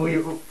 so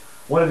we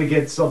wanted to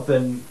get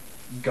something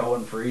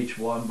going for each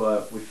one,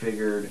 but we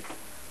figured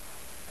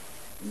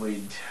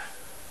we'd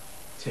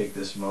take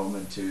this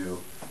moment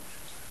to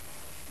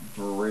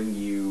bring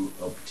you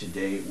up to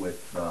date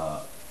with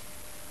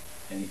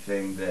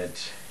anything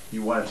that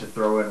you wanted to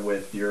throw in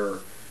with your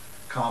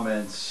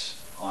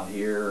comments on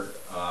here.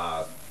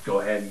 Go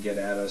ahead and get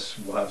at us.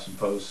 We'll have some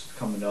posts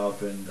coming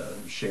up and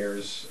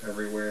shares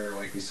everywhere.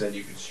 Like we said,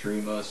 you can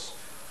stream us.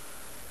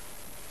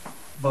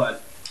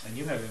 But And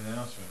you had an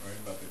announcement, right,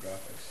 about the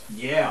graphics?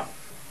 yeah,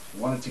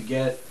 wanted to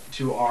get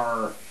to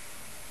our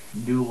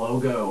new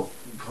logo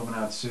coming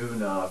out soon.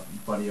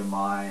 Buddy of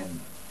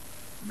mine,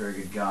 very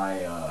good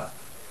guy,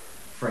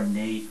 friend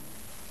Nate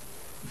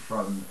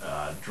from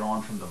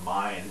Drawn from the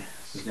Mind.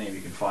 That's his name.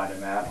 You can find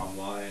him at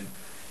online.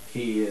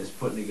 He is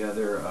putting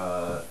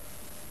together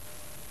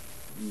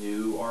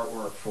new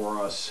artwork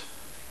for us.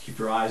 Keep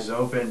your eyes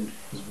open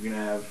because we're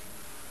gonna have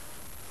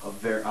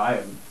I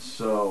am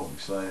so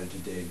excited to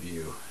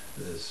debut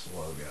this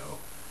logo.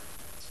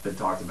 It's been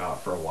talked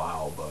about for a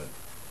while, but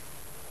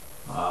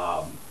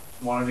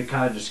wanted to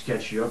kind of just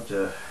catch you up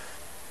to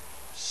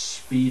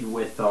speed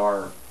with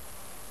our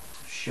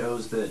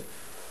shows that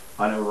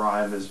I know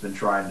Ryan has been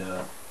trying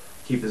to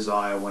keep his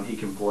eye on when he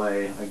can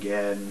play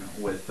again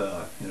with,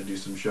 do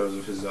some shows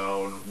of his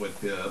own with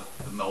the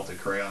Melted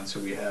Crayons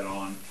who we had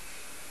on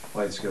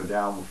Lights Go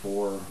Down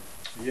before.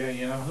 Yeah,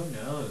 who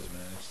knows,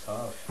 man? It's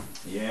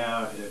tough.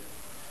 Yeah,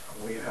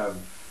 we have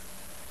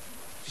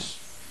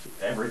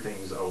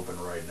everything's open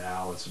right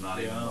now. It's not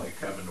even like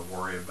having to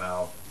worry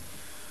about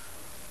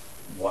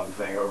one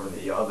thing over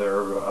the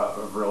other,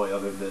 really,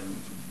 other than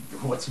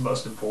what's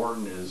most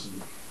important is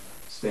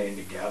staying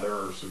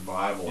together,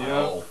 survival,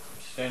 health.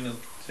 Staying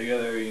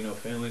together,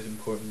 family's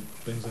important,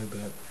 things like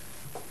that.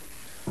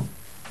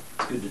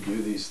 It's good to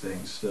do these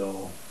things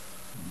still.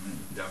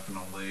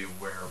 Definitely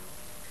where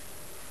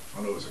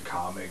I know as a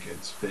comic,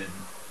 it's been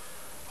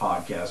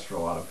podcast for a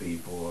lot of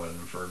people, and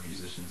for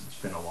musicians, it's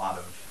been a lot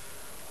of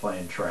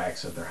playing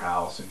tracks at their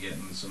house and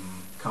getting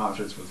some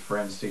concerts with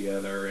friends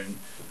together and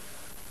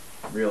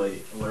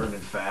really learning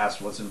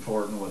fast what's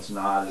important, what's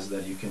not, is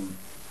that you can,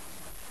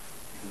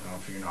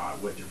 if you're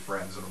not with your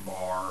friends at a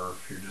bar, or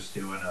if you're just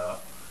doing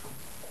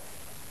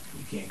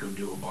you can't go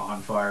do a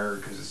bonfire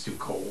because it's too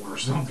cold or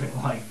something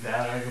like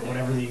that,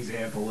 whatever the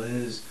example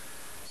is.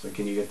 So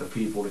can you get the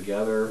people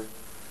together?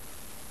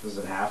 Does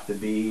it have to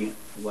be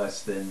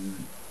less than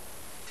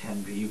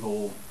 10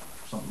 people,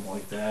 something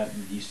like that?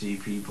 And you see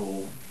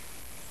people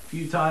a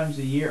few times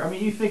a year. I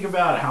mean, you think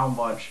about how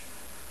much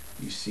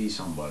you see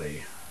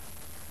somebody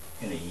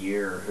in a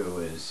year who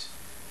is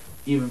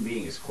even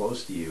being as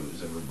close to you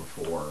as ever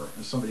before.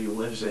 And somebody who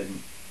lives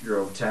in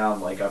your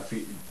hometown, like I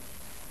feel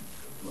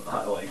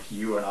like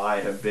you and I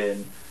have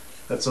been,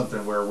 that's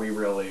something where we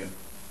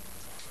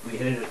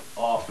hit it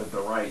off at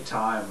the right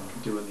time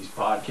doing these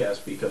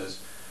podcasts,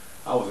 because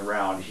I was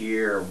around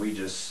here, we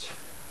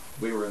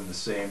were in the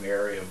same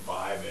area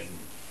vibing,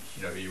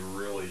 you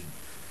were really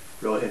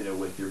hitting it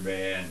with your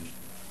band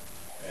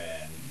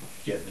and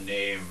getting the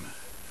name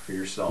for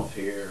yourself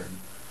here, and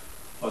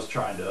I was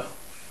trying to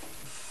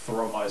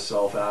throw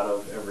myself out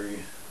of every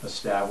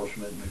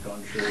establishment in the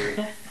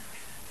country,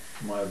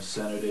 my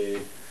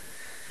obscenity,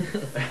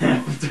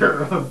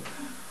 after an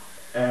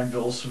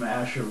anvil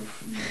smash of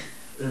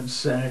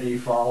obscenity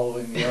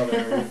following the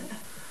other.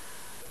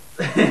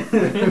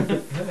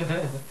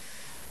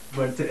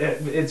 But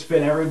it's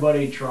been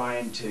everybody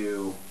trying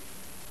to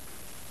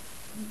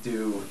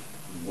do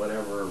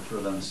whatever for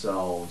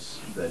themselves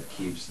that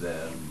keeps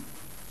them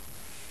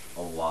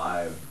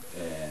alive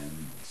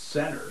and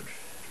centered,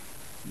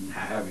 and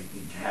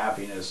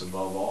happiness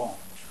above all.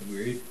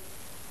 Agreed.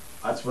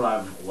 That's what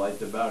I've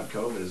liked about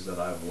COVID, is that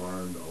I've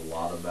learned a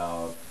lot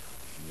about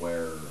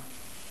where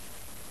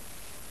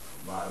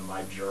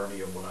my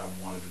journey of what I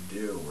wanted to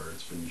do, where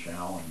it's been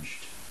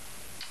challenged.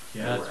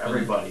 Yeah, it's where been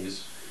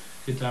everybody's.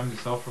 a good time to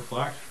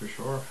self-reflect for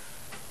sure.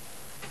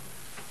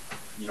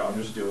 You know, I'm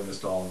just doing this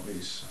to all of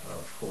these.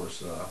 Of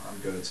course, I'm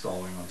good at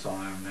stalling on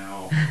time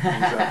now.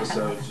 These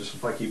episodes, just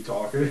if I keep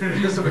talking,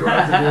 so we don't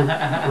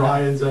have to do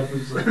Ryan's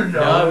episode.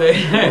 No,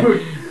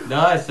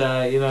 no, it's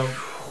you know,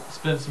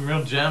 spent some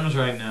real gems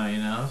right now, you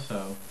know.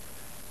 So,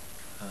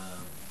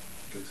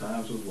 Good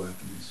times with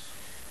weapons.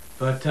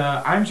 but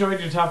I enjoyed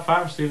your top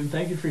 5, Steven.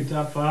 Thank you for your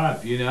top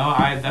 5. You know,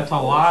 that's a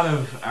lot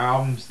of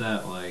albums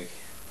that, like,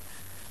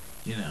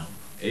 you know,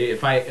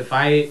 if I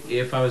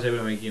was able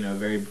to make, you know, a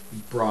very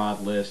broad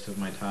list of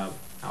my top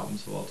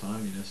albums of all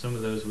time, you know, some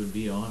of those would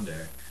be on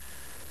there.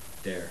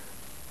 There.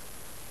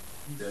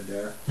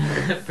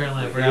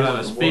 Apparently, I forgot how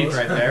to speak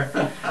right there.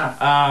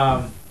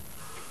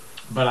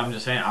 But I'm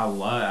just saying,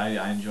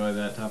 I enjoy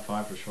that top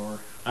 5 for sure.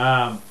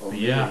 But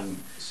yeah,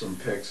 Some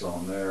picks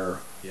on there.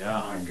 yeah.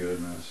 My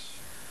goodness.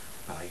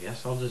 But I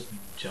guess I'll just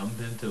jump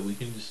into. We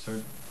can just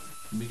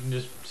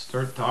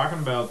start talking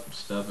about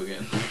stuff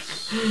again.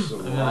 So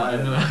I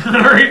Ryan.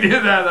 already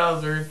did that. That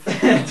was weird.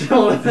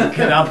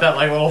 Cut out that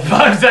like little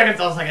 5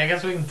 seconds. I was like, I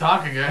guess we can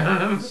talk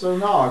again. So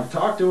Nog,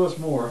 talk to us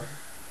more.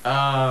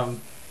 Okay,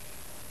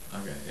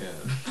 yeah.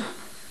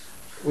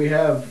 We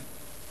have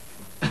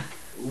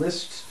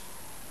list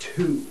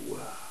 2.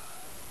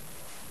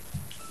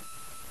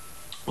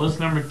 List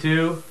number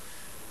 2.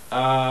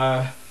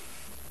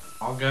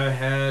 I'll go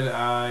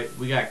ahead.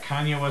 We got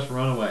Kanye West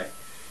Runaway.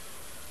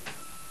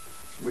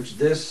 Which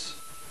this,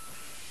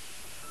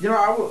 you know,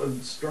 I will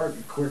start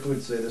quickly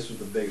to say this was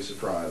the biggest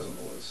surprise on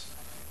the list.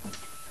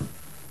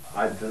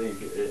 I think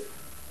it,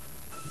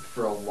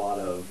 for a lot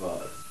of,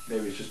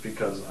 maybe it's just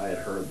because I had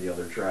heard the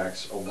other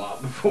tracks a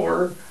lot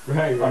before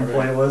Right, on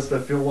playlists. I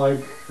feel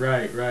like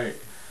Right. right.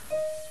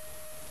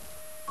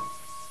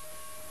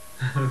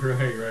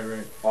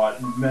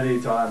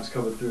 many times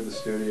coming through the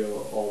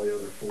studio, all the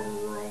other 4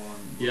 were on.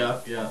 Yeah.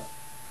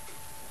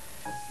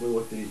 We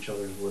looked at each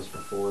other's list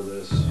before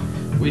this.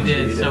 We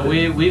did. So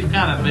we've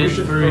kind of We been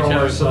should through each throw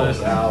other's ourselves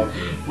list. out.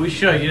 We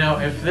should. You know,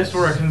 if this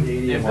were a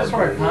Stadium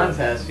arcade.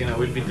 contest, you know,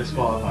 we'd be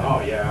disqualified.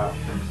 Oh yeah,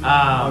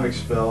 I'm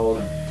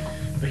expelled.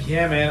 But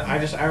yeah, man,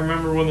 I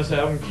remember when this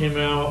album came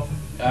out.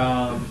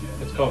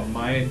 It's called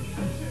My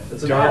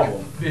It's an Dark.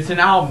 album. It's an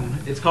album.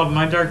 It's called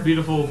My Dark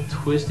Beautiful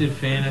Twisted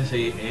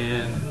Fantasy,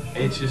 and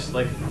it's just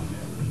like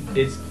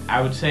it's.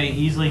 I would say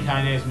easily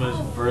Kanye's most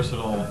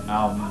versatile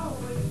album,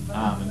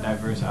 and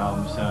diverse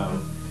album.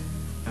 So,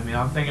 I mean,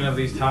 I'm thinking of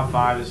these top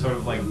 5 as sort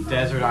of like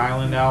desert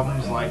island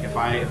albums. Like if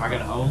I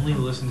could only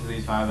listen to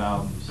these 5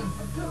 albums,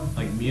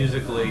 like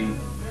musically,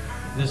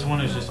 this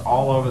one is just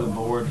all over the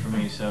board for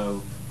me.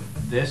 So.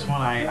 This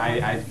one,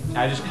 I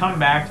just come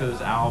back to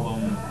this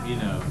album, you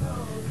know,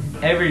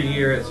 every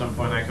year at some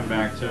point I come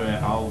back to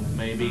it. I'll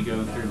maybe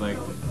go through like,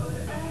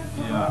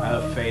 you know,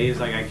 a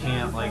phase, like I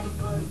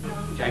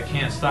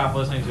can't stop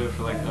listening to it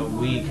for like a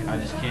week. I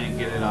just can't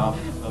get it off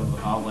of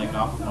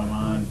my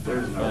mind.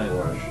 There's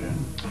no question.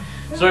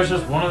 So it's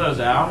just one of those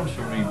albums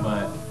for me,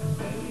 but,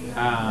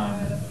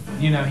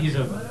 you know, he's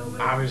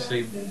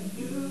obviously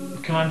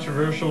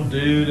controversial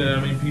dude, and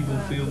I mean, people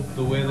feel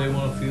the way they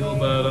want to feel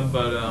about him,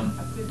 but,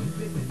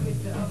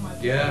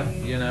 yeah,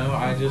 you know,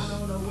 I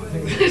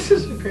think this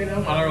is a great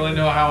album. I don't really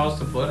know how else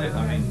to put it.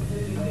 I mean,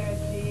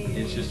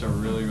 it's just a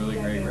really, really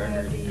great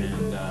record,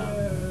 and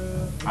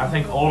I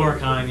think older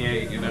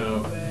Kanye, you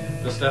know,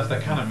 the stuff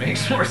that kind of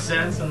makes more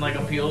sense and like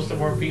appeals to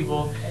more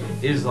people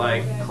is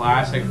like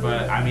classic,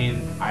 but I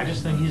mean, I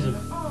just think he's a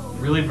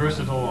really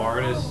versatile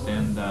artist,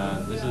 and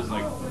this is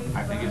like,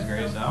 I think his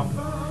greatest album.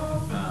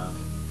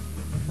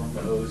 From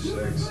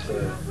 06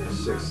 to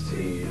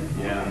 16.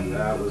 Yeah. And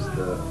that was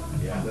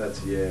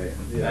that's Ye.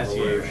 That's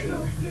Ye. evolution.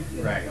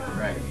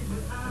 Right.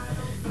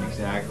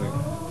 Exactly.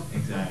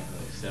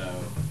 So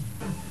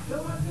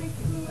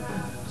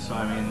I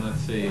mean, let's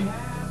see. I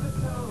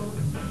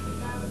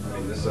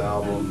mean, this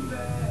album,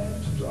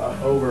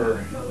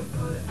 over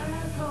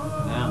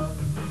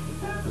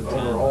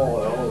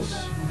all else,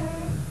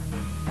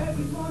 I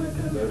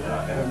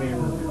mean,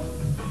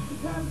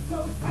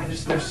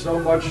 there's so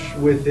much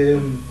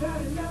within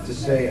to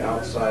say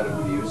outside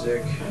of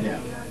music. Yeah.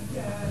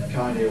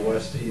 Kanye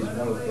West, he's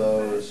one of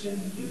those,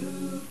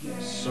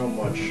 so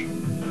much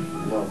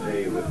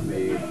love-hate with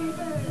me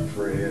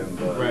for him,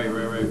 but Right.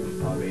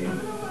 I mean,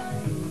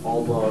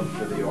 all love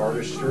for the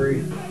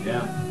artistry,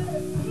 Yeah.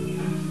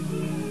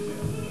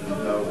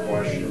 no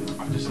question.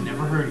 I've just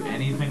never heard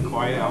anything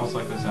quite else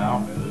like this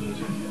album. It was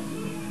just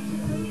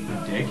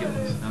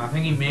ridiculous. And I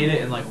think he made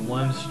it in like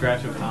one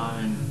stretch of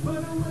time,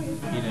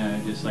 you know,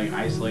 just like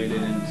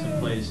isolated in some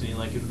place, and he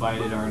like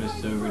invited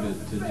artists over to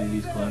do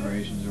these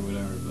collaborations or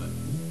whatever, but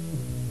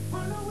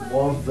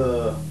Love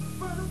the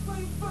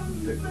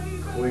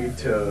Queen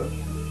to,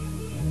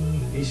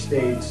 he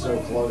stayed so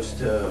close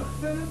to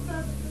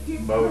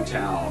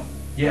Motown.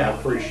 Yeah. I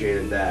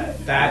appreciated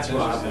that. That's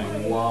what I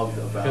interesting. loved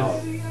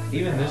about.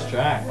 even this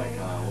track, like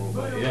a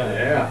little bit,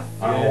 Yeah.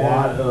 A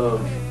lot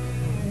of,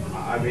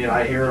 I mean,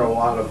 I hear a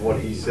lot of what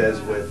he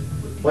says with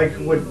like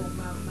what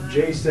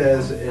Jay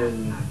says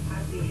in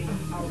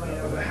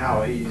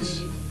how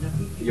he's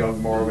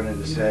young Marvin and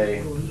his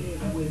Hey,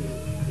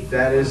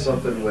 that is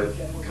something with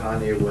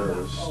Kanye where it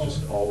was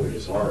just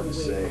always hard to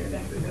say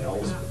anything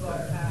else but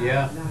that.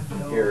 Yeah.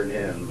 Hearing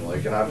him,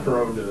 like, and I've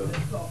grown to,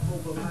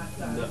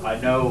 I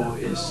know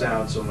it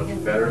sounds so much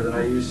better than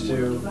I used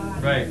to.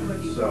 Right.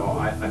 So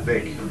I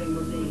think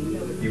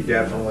you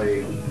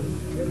definitely,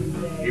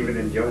 even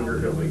in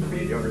younger, like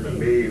being younger than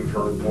me, you've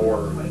heard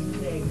more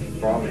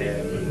from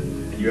him.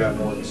 And you have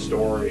more of the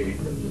story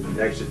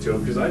connected to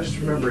him. Because I just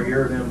remember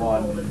hearing him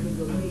on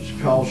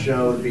Chappelle's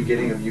show, the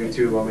beginning of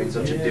YouTube. I mean,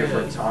 such a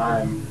different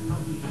time.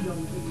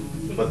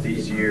 But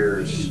these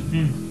years,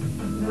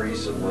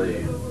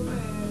 recently, I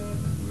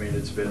mean,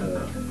 it's been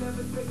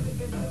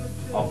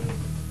I've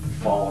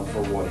fallen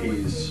for what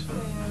he's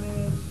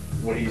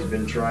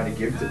been trying to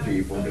give to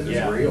people because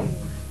it's real.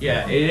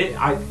 Yeah,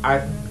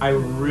 I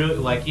really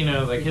like, you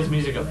know, like his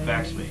music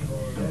affects me,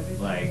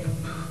 like,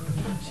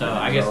 so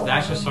I guess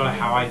that's just sort of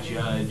how I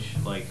judge,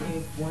 like,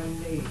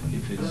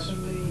 if it's,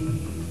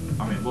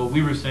 I mean, what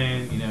we were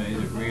saying, you know,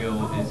 is it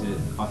real, is it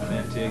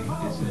authentic,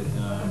 is it,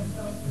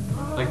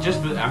 like,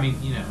 just, I mean,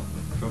 you know,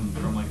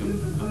 from like a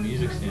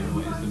music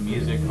standpoint, is the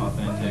music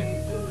authentic,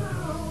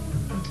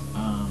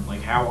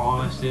 like, how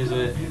honest is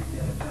it,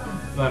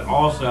 but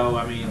also,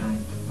 I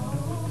mean,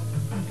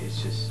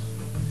 it's just,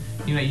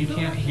 you know, you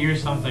can't hear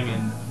something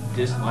and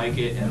dislike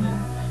it and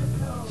then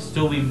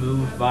still be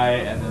moved by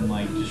it and then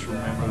like just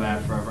remember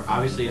that forever.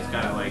 Obviously, it's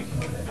gotta like,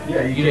 you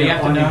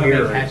have to know how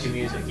to make catchy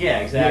music. Yeah,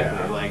 exactly.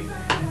 Yeah. Like,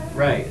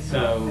 right.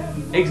 So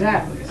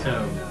exactly.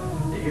 So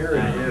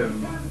hearing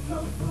him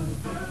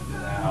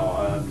now,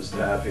 I'm just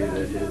happy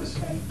that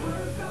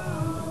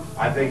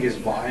I think his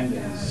mind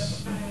is.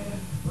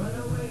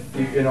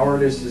 An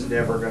artist is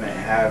never gonna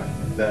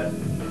have that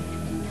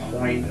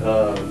point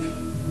of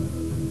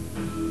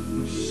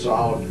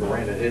solid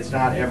granite. It's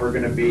not ever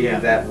going to be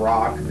that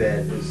rock that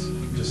is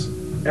just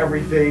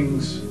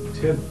everything's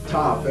tip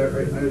top.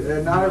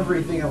 Not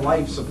everything in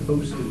life's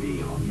supposed to be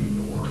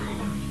hunky-dory.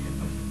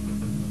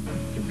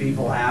 Can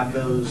people have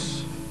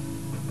those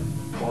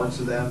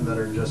parts of them that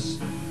are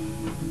just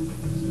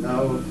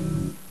no?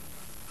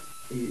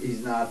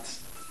 He's not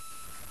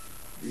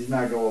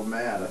going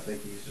mad. I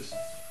think he's just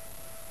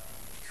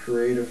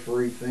creative,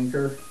 free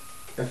thinker.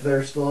 If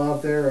they're still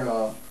out there,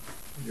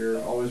 you're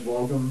always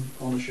welcome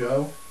on the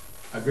show.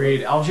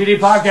 Agreed. LGD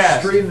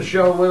Podcast. Stream the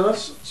show with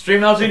us. Stream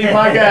LGD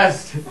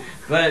Podcast.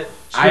 But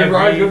Stream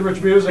Ryan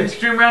Goodrich Music.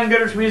 Stream Ryan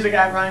Goodrich Music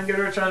at Ryan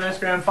Goodrich on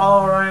Instagram.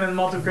 Follow Ryan and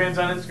Melted Cranes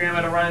on Instagram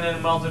at Ryan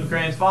and Melted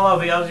Cranes. Follow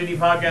the LGD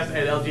Podcast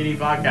at LGD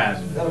Podcast.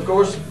 And of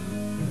course,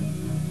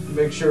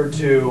 make sure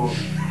to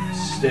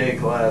stay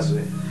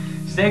classy.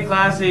 Stay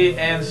classy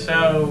and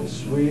so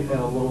sweet and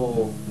a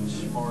little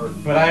smart.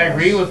 But I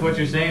agree with what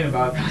you're saying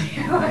about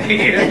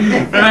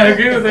Kanye. But I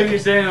agree with what you're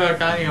saying about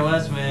Kanye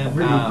West, man. I'm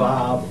really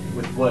Bob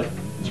with what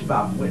you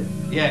Bob with.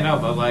 Yeah, no,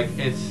 but like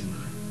it's.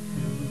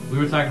 We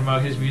were talking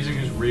about his music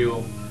is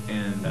real,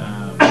 and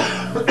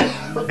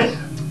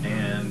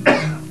and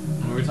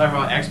we were talking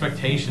about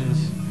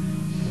expectations.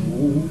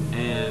 Ooh.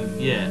 And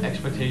yeah,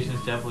 expectations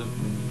definitely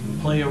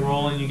play a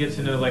role, and you get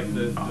to know like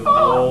the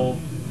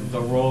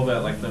role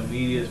that like the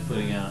media is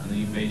putting out, and then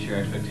you base your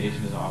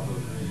expectations off of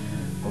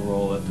a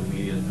role that the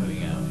media is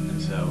putting out,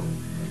 and so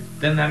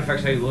then that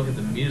affects how you look at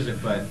the music.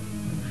 But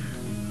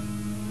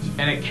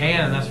and it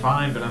can, and that's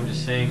fine. But I'm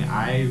just saying,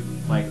 I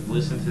like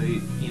listen to the,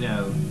 you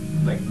know,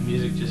 like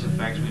music just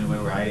affects me in a way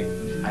where I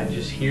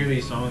just hear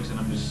these songs and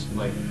I'm just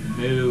like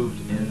moved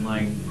in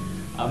like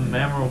a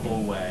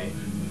memorable way.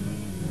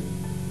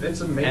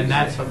 It's amazing. And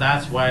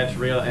that's why it's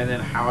real. And then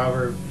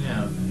however, you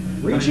know,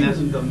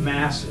 reaching the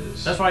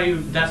masses. That's why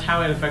that's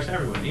how it affects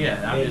everyone.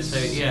 Yeah, I'm just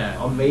saying.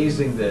 Yeah,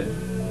 amazing that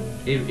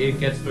it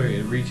gets through.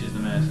 It reaches the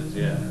masses.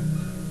 Yeah.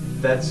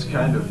 That's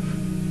kind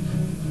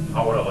of.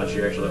 I want to let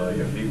you actually.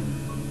 If you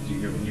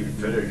can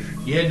finish.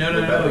 Yeah,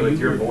 no. With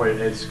your boy,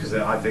 it's because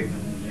I think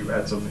you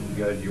had something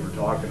good you were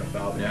talking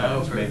about that kind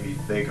of made me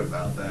think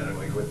about that. And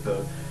like with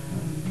the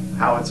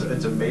how it's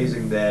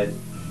amazing that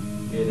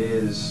it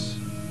is,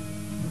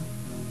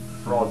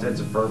 for all intents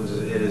and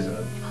purposes, it is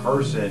a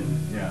person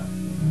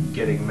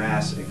getting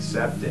mass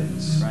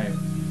acceptance. Right.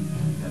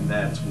 And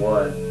that's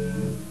what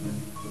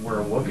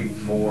we're looking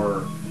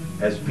for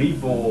as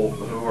people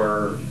who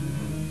are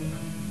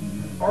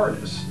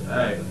artists.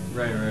 Right.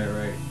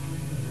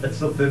 That's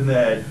something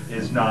that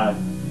is not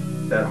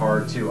that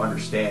hard to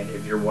understand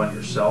if you're one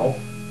yourself.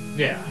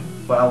 Yeah.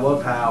 But I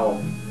love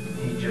how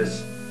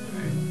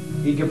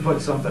he can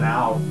put something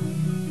out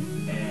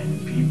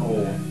and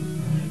people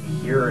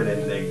hear it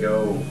and they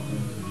go.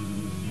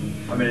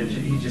 I mean,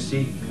 he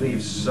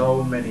leaves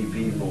so many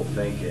people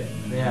thinking.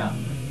 Yeah.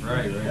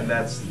 Right. And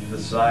that's the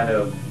sign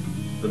of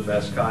the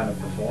best kind of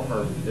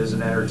performer, is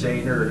an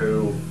entertainer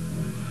who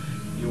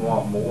you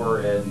want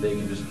more, and they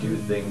can just do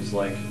things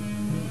like.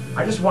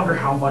 I just wonder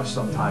how much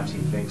sometimes he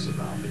thinks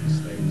about these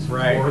things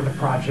before the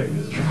project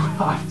is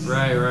dropped.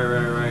 Right.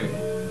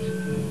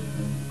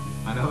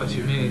 I know what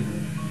you mean.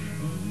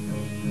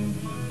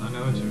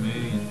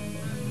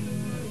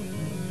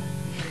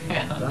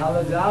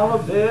 Dollar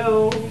dollar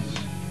bills.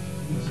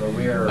 So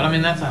we are. But I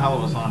mean, that's a hell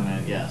of a song,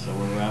 man. Yeah. So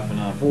we're wrapping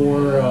up.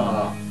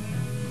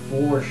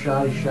 Four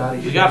shoddy.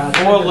 We got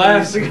 4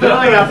 left. We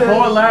only got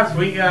 4 left.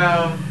 We you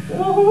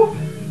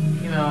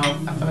know,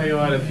 I tell you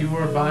what, if you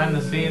were behind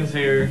the scenes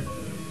here,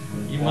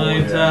 you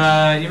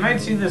might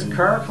see this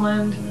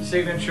Kirkland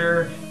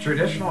signature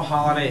traditional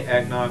holiday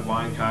eggnog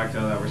wine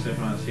cocktail that we're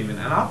sipping on, Steven.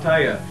 And I'll tell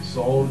you,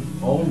 Sold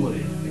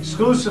only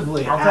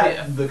exclusively I'll tell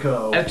at the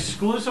Co.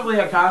 exclusively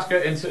at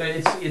Costco.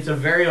 It's a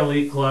very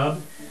elite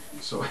club.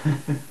 So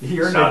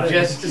you're So not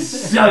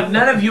so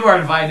none of you are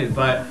invited,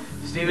 but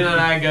Steven and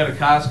I go to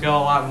Costco a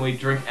lot and we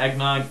drink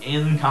eggnog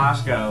in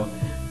Costco.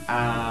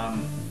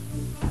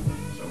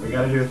 So we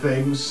got to do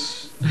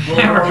things.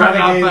 Yeah, we're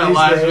cutting off that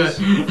last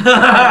bit.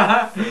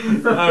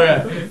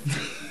 Okay.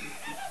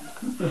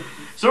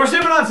 So we're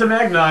sipping on some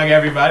eggnog,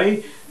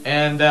 everybody,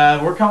 and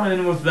we're coming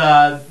in with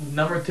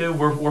number 2.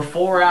 We're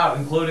 4 out,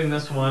 including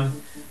this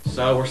one.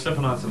 So we're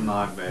sipping on some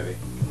nog, baby.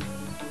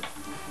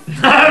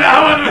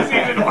 That one was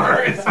even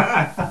worse.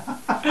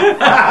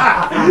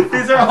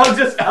 These are all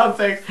just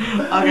outtakes.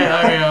 Okay.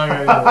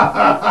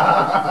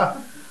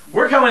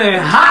 We're coming in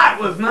hot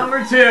with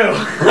number 2.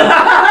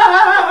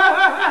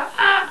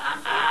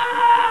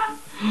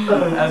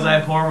 As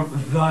I pour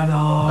the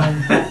nog.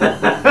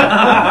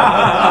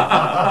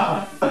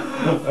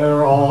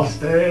 They're all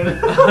staying. We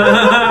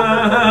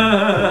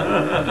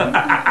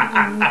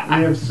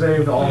have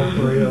saved all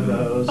 3 of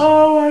those.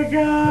 Oh my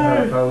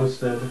They're god.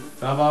 posted.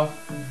 Top off.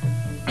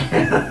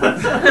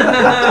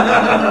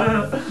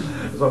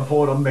 As I'm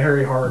pulling a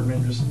Mary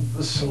Hardman just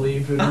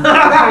sleeping.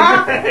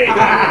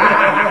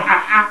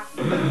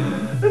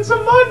 It's a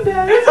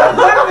Monday. It's a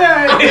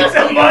Monday. It's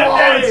a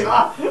Monday.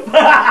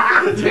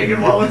 Take it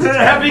while it's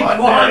Happy Ted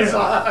Monday.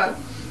 Kwanzaa.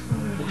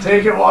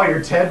 Take it while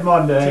you're Ted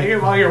Monday. Take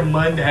it while you're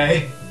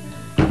Monday,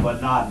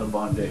 But not the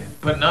Monday.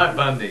 but not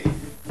Bundy.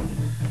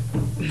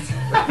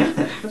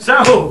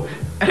 So,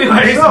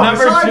 anyways, So,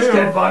 number besides 2.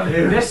 Ted Bundy.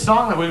 This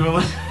song that we've been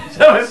listening.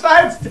 So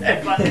besides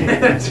Ted Bundy.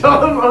 Tell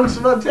them folks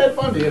about Ted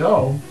Bundy at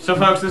home. So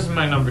folks, this is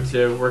my number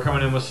 2. We're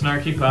coming in with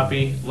Snarky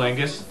Puppy,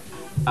 Lingus.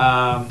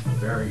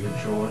 Very good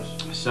choice.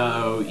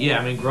 So yeah,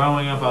 I mean,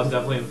 growing up, I was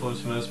definitely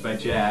influenced most by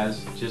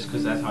jazz, just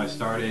because that's how I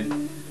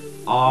started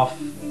off,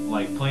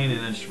 like playing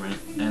an instrument,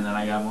 and then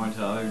I got more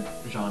into other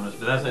genres.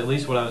 But that's at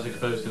least what I was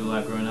exposed to a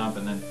lot growing up,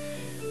 and then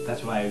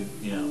that's why I,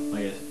 you know,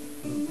 I guess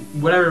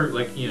whatever,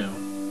 like, you know,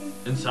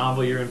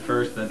 ensemble you're in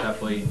first, that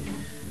definitely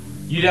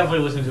you definitely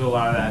listen to a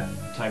lot of that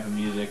type of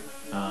music,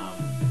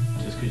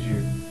 just because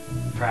you're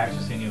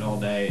practicing it all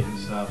day and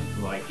stuff.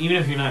 Like, even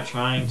if you're not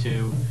trying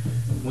to,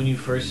 when you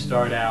first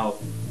start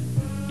out,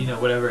 you know,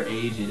 whatever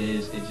age it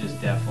is, it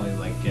just definitely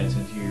like gets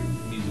into your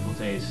musical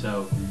taste.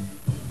 So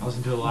I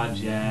listen to a lot of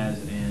jazz,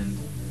 and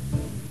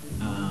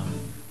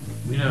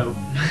you know,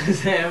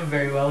 Sam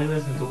very well, he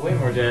listens to way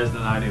more jazz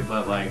than I do,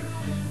 but like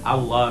I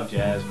love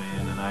jazz,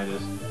 man, and I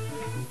just,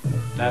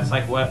 that's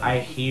like what I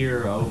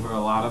hear over a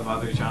lot of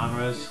other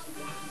genres,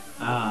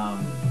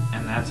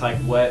 and that's like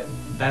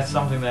that's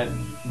something that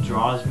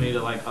draws me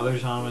to like other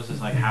genres,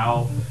 is like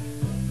how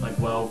like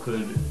well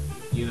could,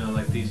 you know,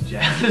 like these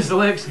jazz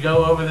licks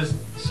go over this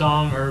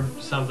song or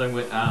something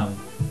with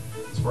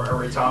It's where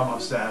every time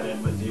I've sat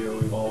in with you,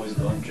 we've always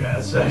done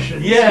jazz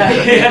sessions.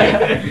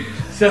 yeah.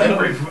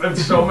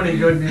 So many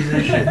good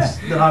musicians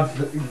that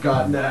I've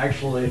gotten to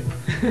actually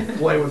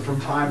play with from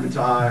time to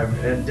time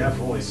and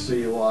definitely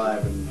see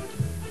live. And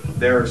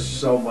there's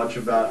so much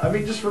about, I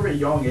mean, just from a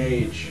young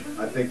age,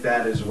 I think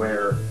that is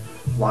where a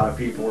lot of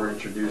people are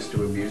introduced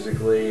to it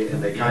musically,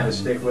 and they kind of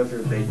stick with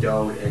it, they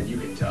don't, and you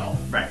can tell.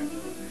 Right.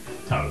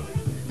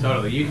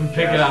 Totally. You can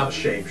pick Jazz it up. is a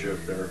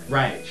shapeshifter.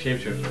 Right,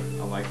 shapeshifter.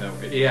 I like that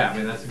word. Yeah, I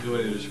mean, that's a good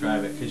way to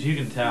describe it, because you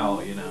can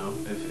tell, you know,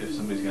 if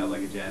somebody's got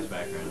like a jazz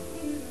background.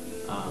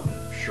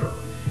 Sure.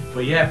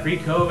 But yeah,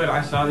 pre-COVID,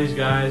 I saw these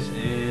guys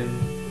in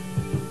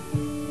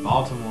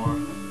Baltimore,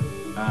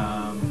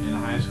 in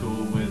high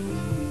school with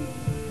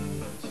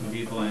some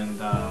people, and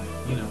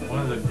you know, one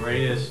of the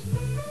greatest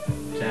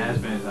jazz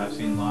bands I've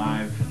seen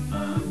live.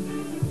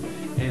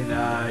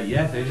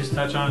 Yeah, they just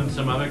touch on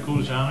some other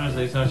cool genres.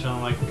 They touch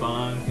on like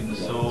funk and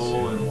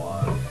soul, and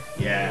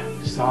yeah,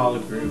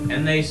 solid group.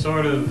 And they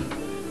sort of,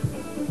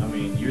 I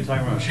mean, you were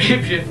talking about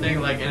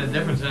shapeshifting like in a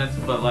different sense,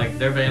 but like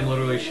their band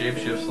literally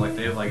shapeshifts. Like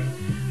they have like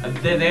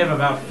they have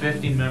about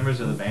 50 members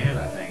of the band,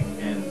 I think,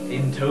 and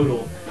in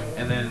total.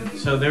 And then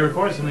so they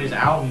record some of these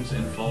albums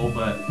in full,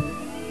 but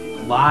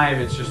live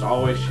it's just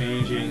always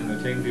changing.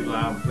 They're taking people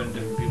out and putting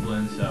different people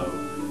in. So,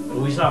 but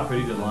we saw a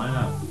pretty good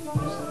lineup.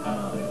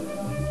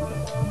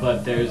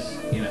 But there's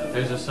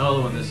a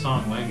solo in this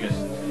song, Lingus,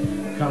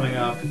 coming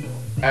up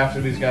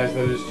after these guys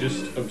that is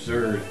just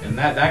absurd. And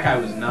that guy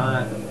was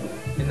not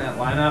in that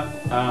lineup.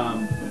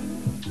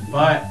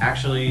 But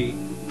actually,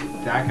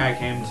 that guy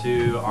came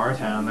to our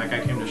town. That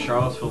guy came to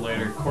Charlottesville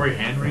later. Corey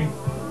Henry.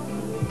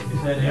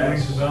 Is that name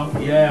rings a bell?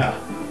 Yeah.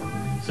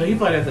 So he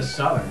played at the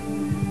Southern.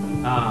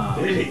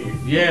 Did he?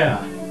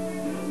 Yeah.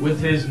 With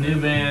his new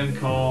band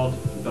called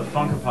the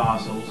Funk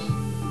Apostles.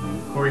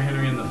 Corey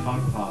Henry and the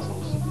Funk Apostles.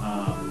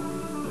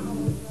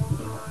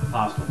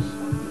 fossils.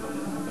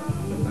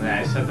 And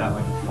I said that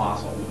like a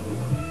fossil,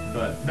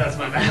 but that's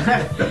my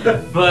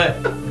bad.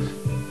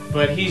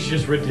 but he's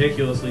just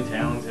ridiculously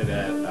talented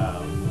at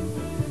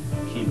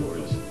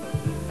keyboards.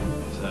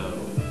 So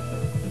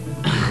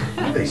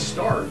They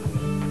start.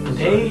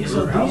 These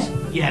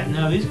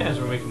guys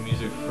were making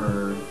music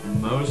for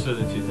most of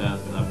the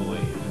 2000s, I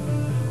believe.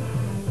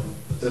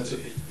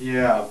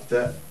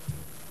 That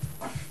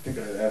I think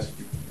I asked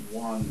you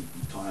one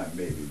time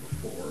maybe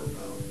before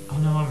about. Oh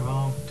no, I'm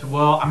wrong.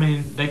 Well, I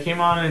mean, they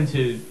came on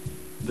into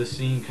the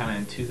scene kind of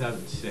in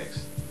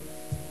 2006.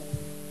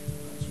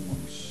 That's one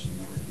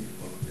snarky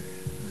puppy.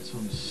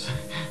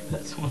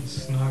 That's one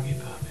snarky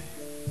puppy.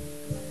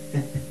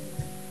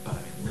 But I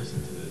mean,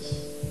 listen to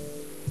this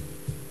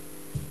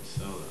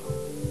solo.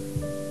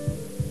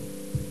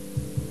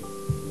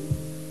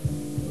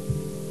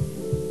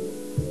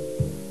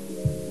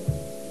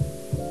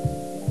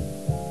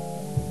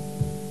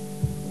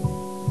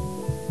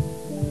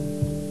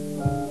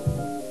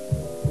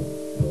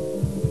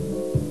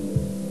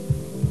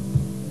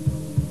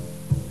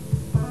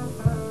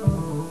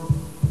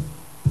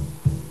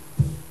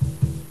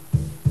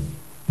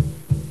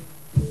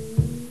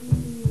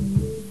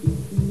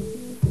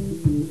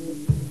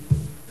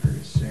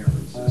 There's San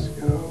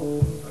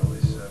Francisco, early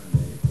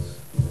 70s.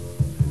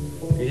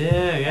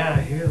 Yeah,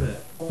 I hear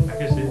that. I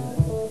can see that.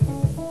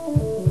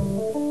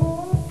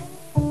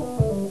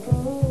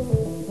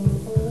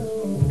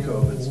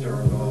 COVID's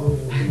turned off.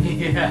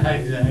 Yeah,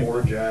 exactly.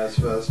 More jazz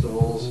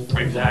festivals.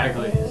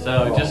 Exactly.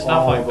 So just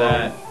stuff like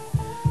that.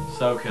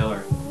 So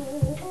killer.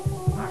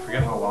 I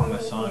forget how long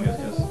this song is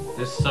because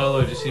this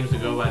solo just seems to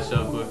go by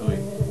so quickly.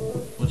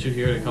 Once you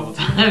hear it a couple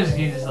times,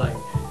 you just like.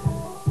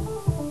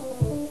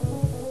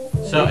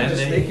 So and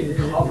They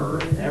can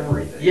cover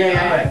everything.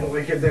 Yeah.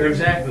 Like if there's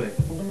exactly.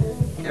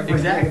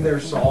 everything in their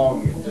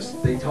song,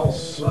 just they tell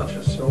such a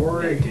They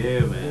story.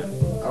 do, man.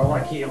 I don't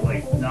want to keep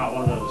like not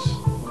one of those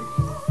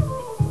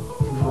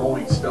like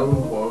Rolling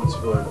Stone quotes,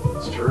 but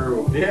it's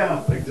true.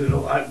 Yeah. Like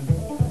I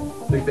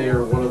think they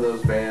are one of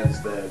those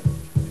bands that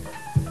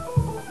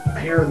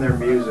hearing their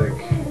music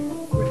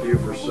with you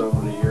for so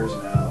many years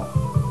now.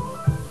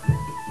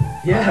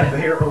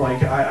 They're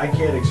like I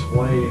can't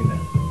explain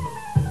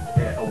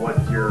what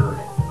you're.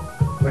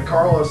 Like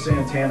Carlos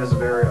Santana is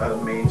a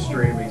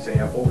mainstream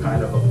example,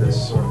 kind of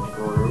this sort of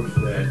groove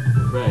that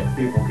Right.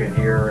 people can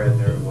hear, and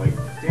they're like,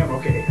 "Damn,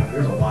 okay,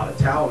 there's a lot of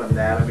talent in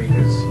that." I mean,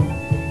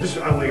 because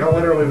I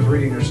literally was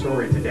reading their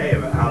story today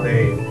about how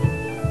they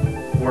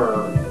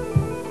were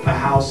a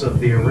house of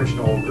the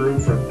original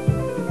group for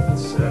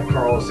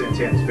Carlos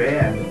Santana's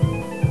band.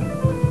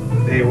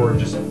 They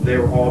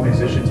were all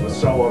musicians with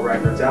solo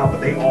records out, but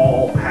they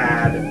all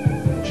had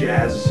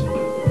jazz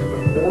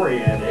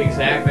oriented.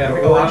 Exactly. I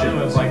think a lot of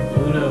them was like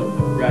Luna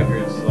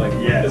records, like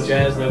Yes. the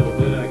jazz level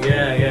Luna.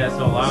 Yeah.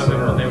 So a lot of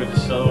them, when they were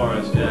just solo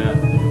artists, yeah.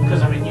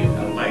 Because I mean, you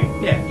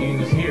can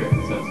just hear it.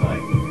 So it's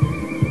like,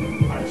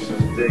 I just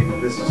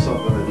think this is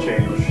something that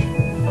changed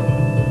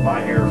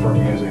my ear for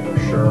music for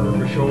sure.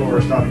 For sure.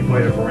 First time you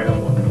played it for me,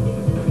 I'm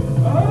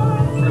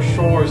like, for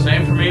sure.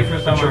 Same for me.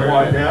 First time I "Should heard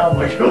wind it. down."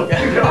 Like,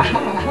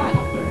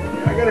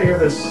 I gotta hear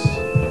this.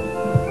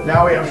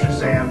 Now we have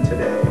Shazam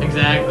today.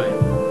 Exactly.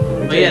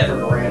 We But take yeah. it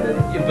for granted.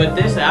 But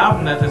this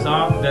album that this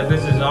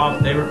is off,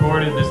 they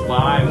recorded this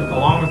live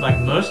along with like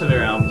most of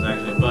their albums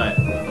actually. But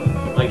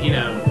like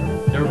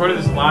they recorded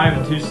this live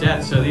in 2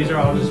 sets, so these are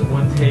all just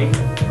one take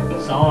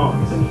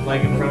songs,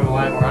 like in front of a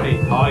live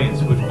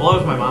audience, which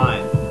blows my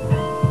mind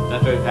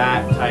that they're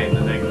that tight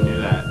that they can do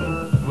that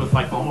with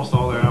like almost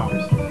all their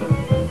albums.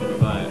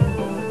 But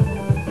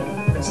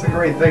It's the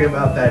great thing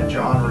about that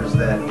genre is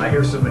that I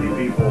hear so many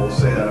people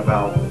say that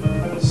about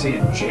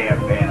seeing jam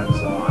bands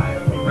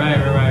live.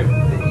 right,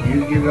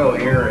 You go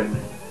here and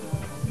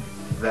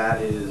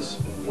that is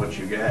what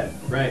you get.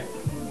 right.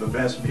 The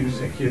best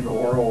music in the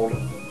world,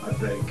 I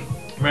think.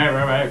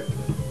 Right.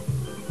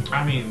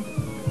 I mean,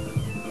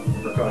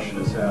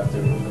 Percussionists have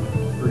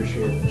to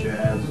appreciate the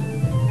jazz.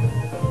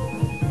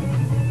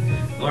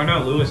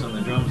 Larnell Lewis on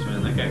the drums,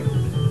 man. That guy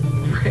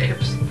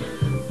rips.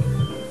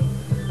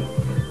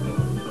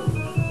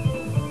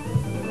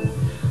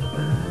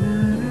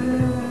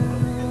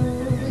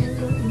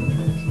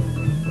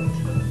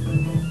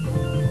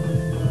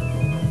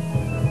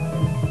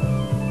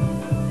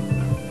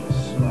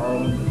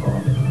 Snarling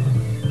Pup.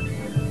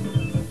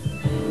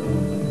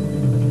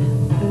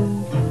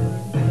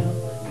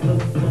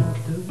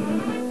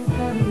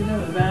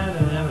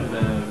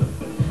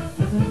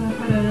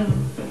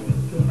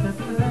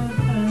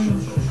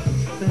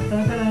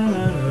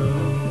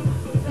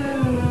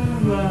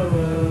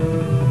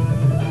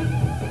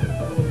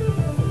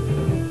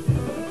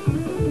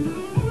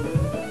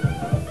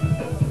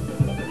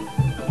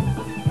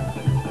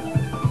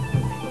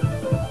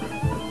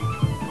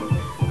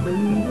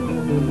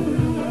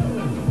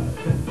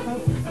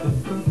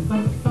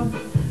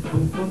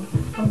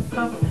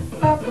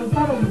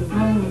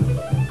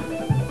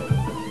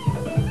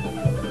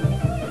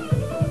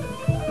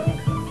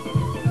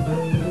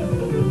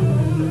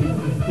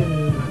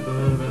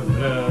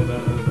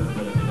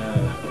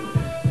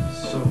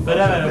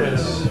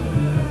 It's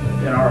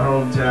in our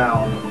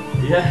hometown.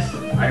 Yes.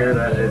 I hear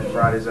that at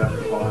Fridays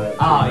After 5.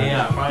 Oh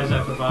yeah, Fridays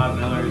After 5,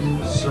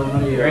 Miller's. So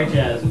many Great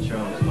jazz in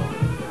Charlottesville.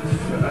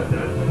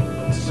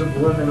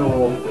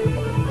 subliminal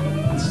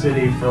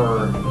city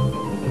for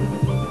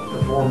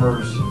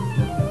performers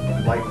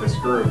like this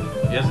group.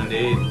 Yes,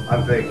 indeed.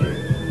 I think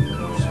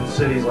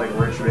cities like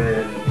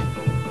Richmond,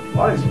 a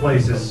lot of these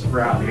places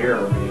around here,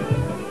 I mean,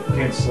 you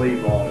can't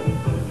sleep on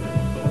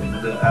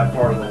that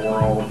part of the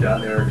world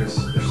down there because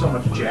there's so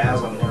much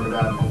jazz I've learned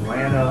about in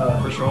Atlanta,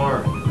 For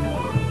sure.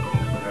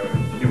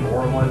 New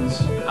Orleans,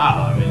 Oh,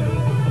 I mean,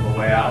 on the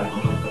way out.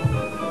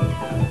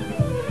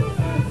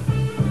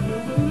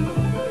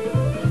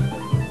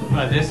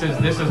 but this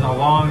is a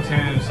long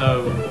tune,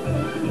 so.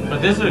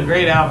 But this is a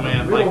great album,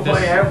 man. We will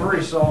play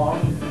every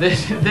song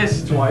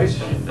this twice.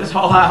 This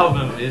whole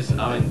album is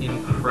an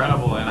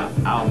incredible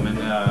album,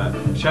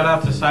 and shout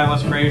out to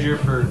Silas Frazier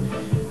for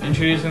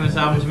introducing this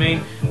album to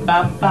me.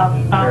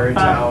 Very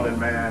talented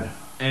man.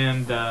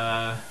 And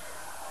yeah,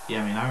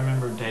 I mean, I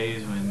remember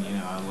days when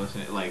I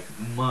listened, like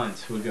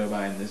months would go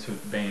by, and this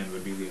band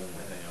would be the only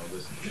thing I would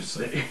listen to. Just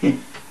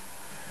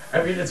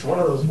I mean, it's one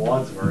of those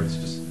ones where it's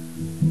just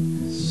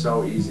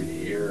so easy to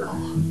hear.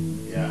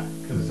 Yeah,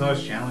 because it's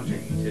always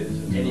challenging too.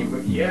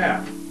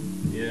 Yeah.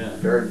 Yeah.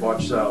 Very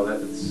much so.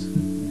 That's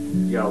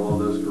you gotta love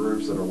those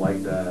groups that are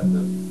like that.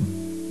 That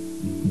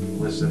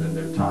listen and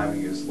their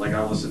timing is like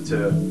I listened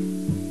to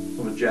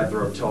some of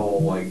Jethro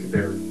Tull, like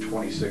their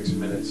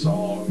 26-minute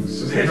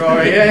songs.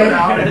 Oh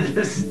yeah,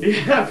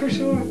 yeah, for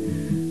sure.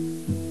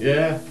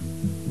 Yeah.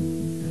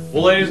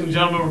 Well, ladies and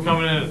gentlemen, we're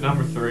coming in at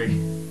number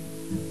 3.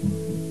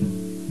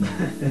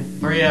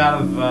 3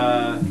 out of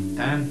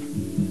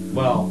 10.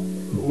 Well,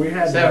 We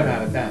had 7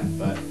 out of 10,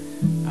 but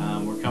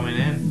we're coming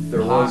in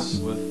There hot was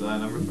with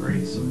number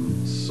 3.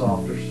 some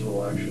softer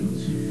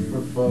selections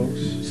for folks.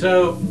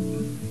 So,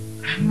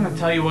 I'm going to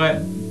tell you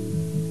what.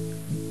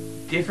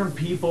 Different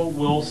people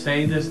will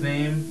say this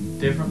name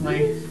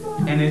differently,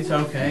 and it's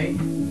okay.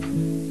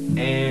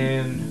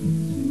 And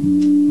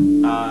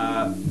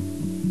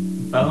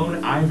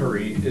Bone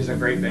Ivory is a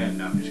great band.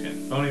 No, I'm just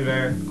kidding. Bon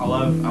Iver, I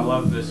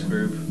love this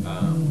group.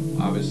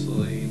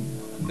 Obviously,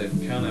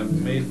 they've kind of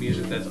made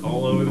music that's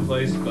all over the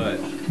place, but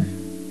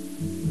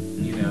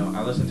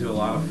I listen to a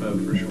lot of folk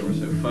for sure.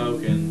 So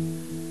folk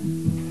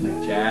and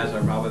like jazz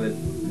are probably the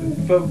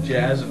folk,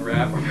 jazz and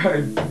rap are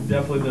probably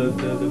definitely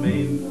the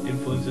main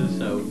influences.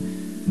 So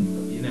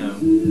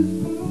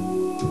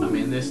I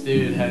mean, this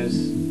dude has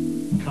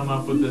come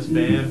up with this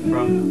band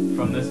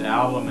from this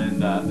album,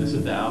 and this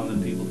is the album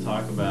that people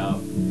talk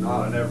about.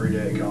 Not an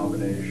everyday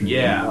combination.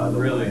 Yeah, by the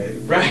really. way.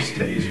 Right.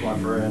 Taste, my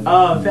friend.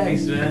 Oh,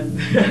 thanks, man.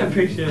 I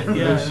appreciate it.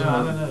 Yeah, There's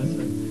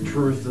some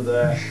truth to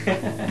that.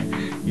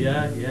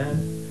 yeah.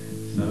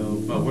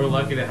 So, but we're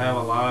lucky to have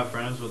a lot of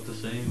friends with the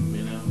same,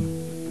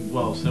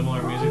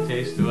 similar music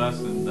taste to us,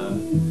 and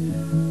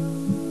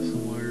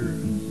similar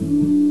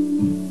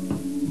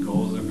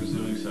goals they're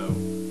pursuing. So,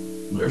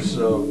 They're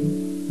so.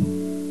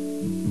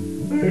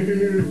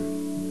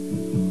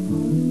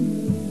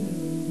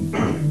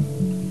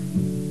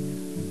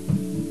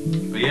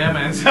 but yeah,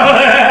 man. So.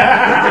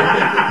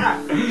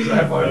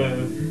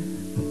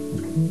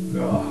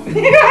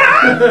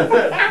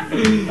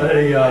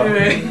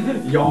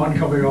 Yawn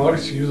coming on,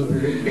 excuse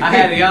me. I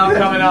had a yawn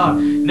coming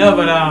on. No,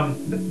 but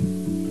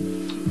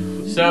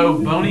so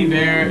Bon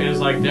Iver is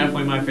like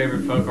definitely my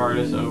favorite folk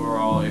artist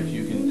overall. If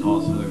you can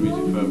call some of their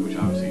music folk, which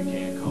obviously you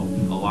can't call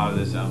a lot of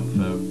this album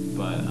folk,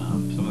 but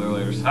some of their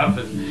later stuff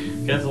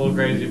gets a little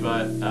crazy.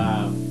 But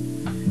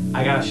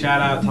I got a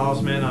shout out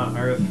Tallest Man on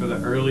Earth for the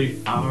early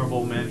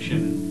honorable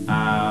mention.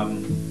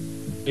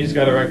 He's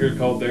got a record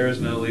called There Is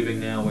No Leaving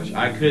Now, which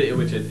it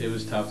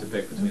was tough to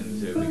pick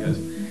between the two because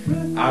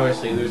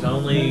obviously there's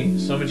only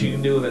so much you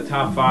can do with a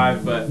top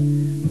 5, but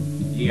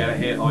you gotta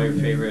hit all your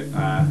favorite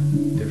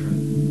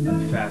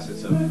different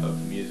facets of the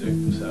music.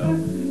 So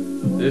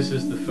this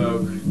is the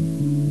folk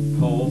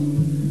poll,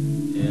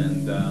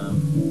 and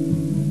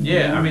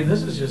yeah, I mean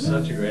this is just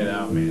such a great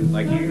album, man.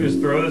 Like you can just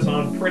throw this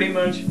on pretty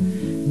much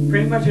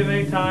at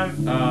any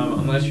time,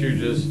 unless you're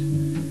just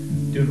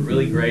doing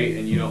really great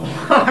and you don't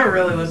want to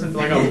really listen to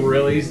like a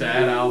really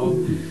sad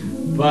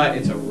album. But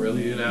it's a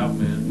really good album,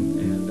 man.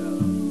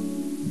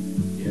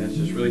 And yeah, it's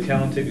just really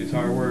talented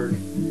guitar work.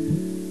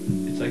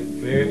 It's like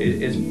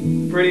it's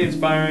pretty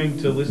inspiring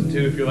to listen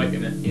to if you're like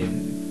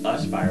an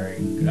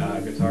aspiring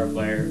guitar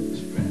player.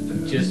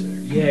 Just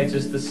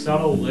the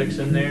subtle licks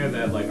in there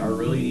that like are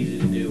really easy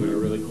to do but are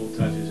really cool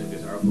touches in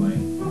guitar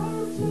playing.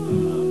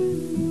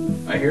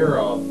 I hear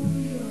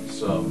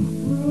some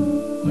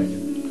like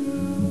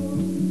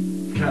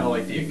kind of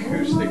like the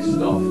acoustic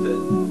stuff that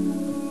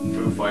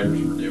Foo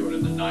Fighters were doing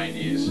in the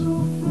 90s. A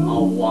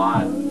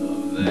lot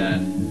of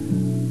that,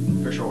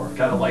 for sure.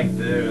 Kind of like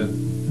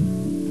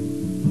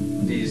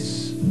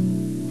these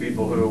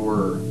people who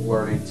were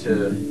learning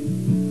to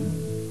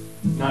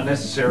not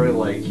necessarily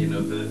like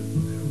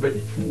but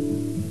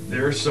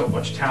there's so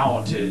much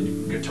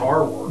talented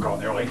guitar work on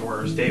there. Like,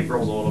 whereas Dave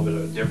Grohl's a little bit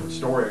of a different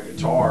story on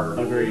guitar.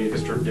 Agreed.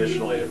 Because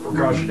traditionally a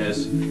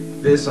percussionist.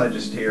 This I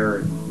just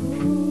hear.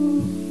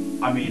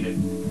 I mean,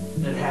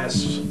 it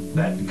has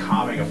that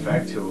calming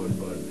effect to it,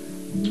 but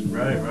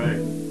Right.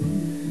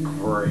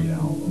 great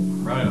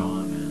album. Right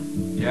on, man.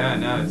 Yeah,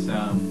 no, it's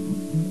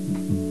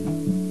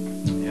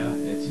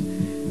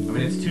I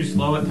mean, it's too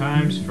slow at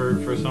times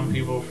for some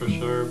people, for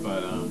sure,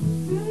 but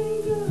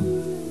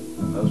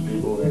Those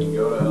people that can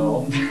go to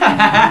hell.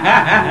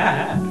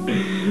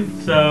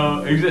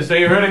 so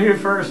you heard it here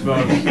first,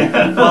 folks.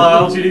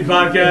 Follow LTD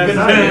Podcast. Good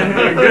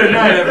night. Good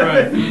night,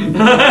 everybody.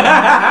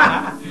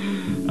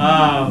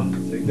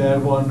 Take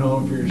that one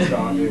home for your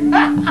stocking.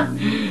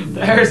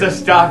 There's a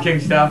stocking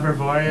stuffer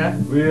for you.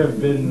 We have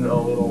been a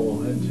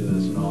little into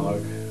this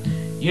nog.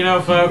 You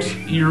know, folks,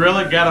 you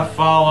really gotta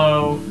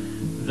follow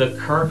the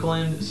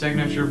Kirkland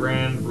signature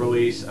brand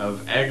release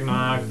of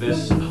eggnog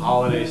this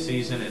holiday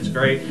season. It's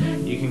great.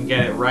 You can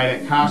get it right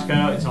at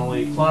Costco. It's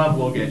only a club.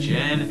 We'll get you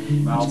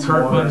in. It's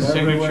Kirkland's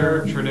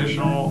signature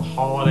traditional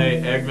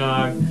holiday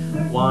eggnog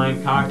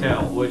wine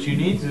cocktail. What you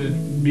need to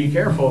be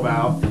careful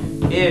about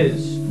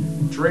is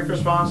drink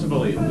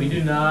responsibly. We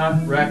do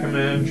not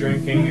recommend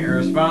drinking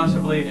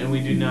irresponsibly, and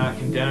we do not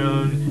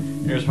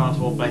condone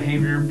irresponsible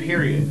behavior,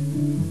 period.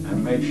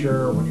 And make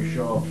sure when you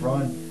show up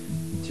front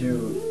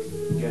to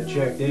get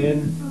checked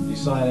in, you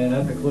sign in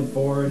at the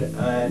clipboard,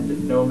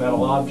 and no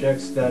metal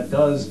objects. That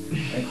does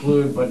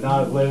include but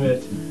not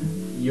limit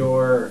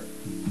your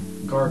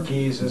car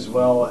keys as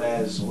well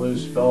as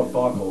loose belt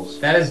buckles.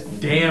 That is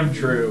damn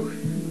true.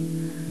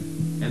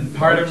 And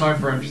pardon my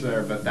French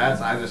there, but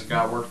I just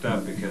got worked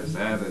up because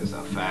that is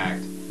a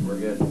fact. We're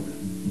getting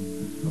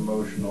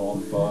emotional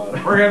on the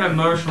pod. We're getting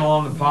emotional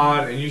on the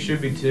pod, and you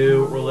should be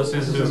too. We're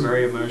listening to a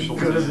very emotional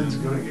Good as tune. it's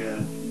gonna get.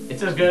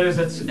 It's as good as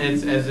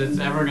it's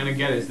ever gonna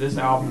get. Is this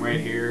album right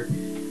here?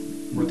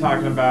 We're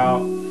talking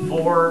about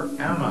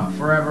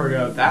forever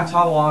ago. That's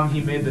how long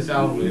he made this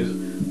album.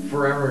 Is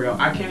forever ago.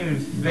 I can't even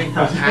think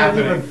what's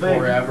happening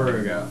forever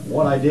ago.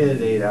 What I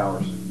did 8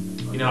 hours.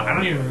 You know, I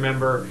don't even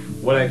remember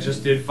what I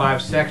just did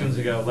 5 seconds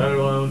ago, let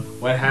alone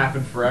what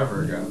happened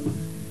forever ago.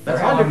 That's There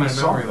had how to long my be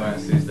memory something.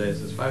 lasts these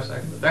days. Is 5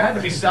 seconds. There had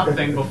to be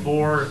something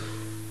before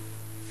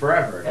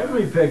forever ago.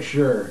 Every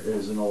picture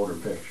is an older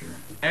picture.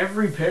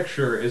 Every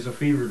picture is a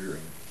fever dream.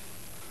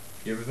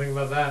 You ever think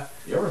about that?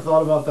 You ever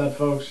thought about that,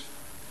 folks?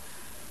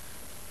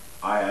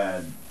 I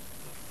had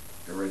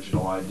the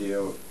original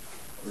idea what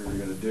we were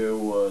gonna do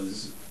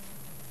was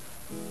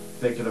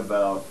thinking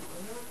about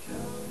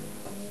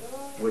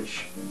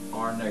which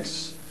our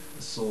next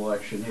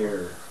selection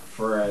here,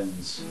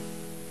 Friends.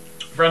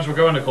 Friends, we're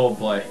going to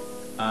Coldplay.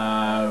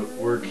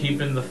 We're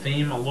keeping the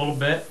theme a little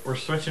bit. We're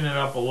switching it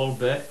up a little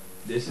bit.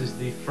 This is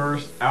the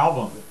first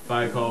album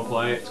by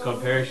Coldplay. It's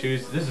called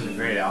Parachutes. This is a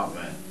great album,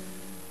 man.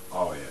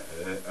 Oh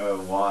yeah, a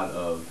lot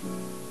of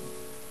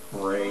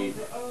great.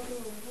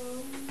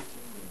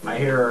 I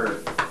hear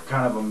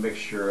kind of a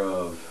mixture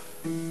of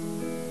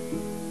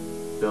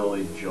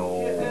Billy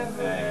Joel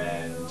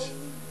and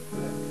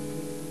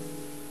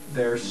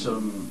there's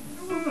some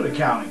a little bit of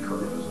Counting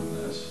Crows in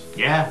this.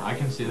 Yeah, I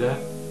can see that.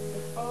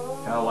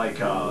 Kind of like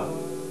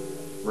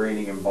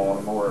Raining in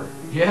Baltimore.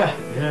 Yeah.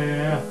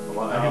 A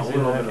I can see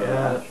little that, bit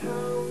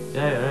of that.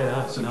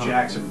 Yeah. Some No.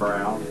 Jackson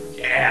Brown.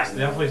 Yes,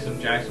 definitely some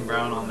Jackson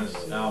Brown on this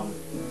album.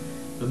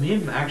 But me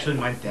and actually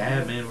my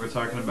dad, man, we're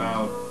talking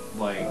about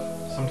like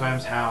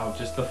sometimes how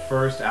just the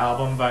first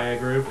album by a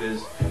group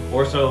is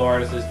or solo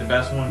artist is the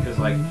best one because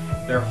like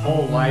their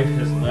whole life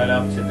has led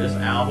up to this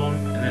album,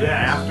 and then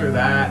after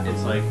that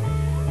it's like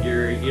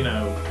you're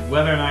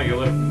whether or not you're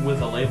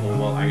with a label.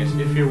 Well, I guess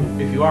if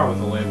you are with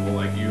a label,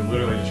 like you're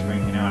literally just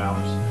cranking out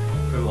albums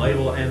for the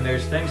label, and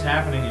there's things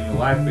happening in your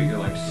life, but you're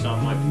like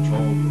somewhat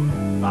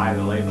controlled by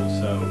the label.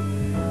 So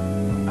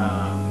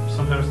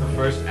sometimes the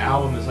first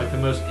album is like the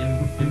most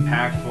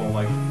impactful,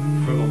 like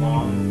for the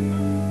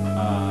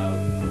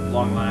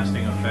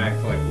long-lasting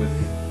effect, like with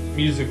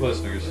music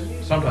listeners.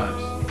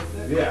 Sometimes.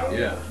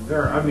 Yeah.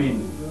 I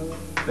mean,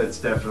 that's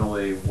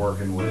definitely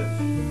working with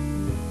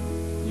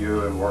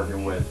you and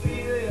working with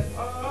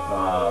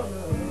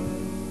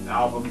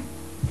album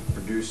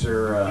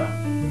producer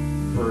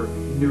for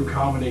new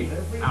comedy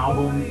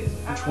album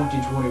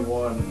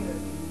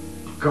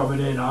 2021 coming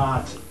in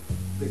hot.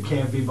 The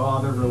Can't Be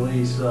Bothered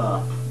release.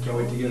 Can't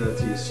wait to get that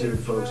to you soon,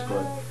 folks.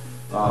 But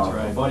That's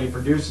right. my buddy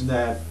producing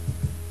that.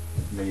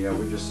 We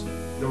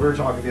were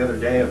talking the other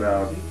day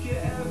about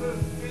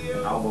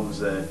albums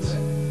that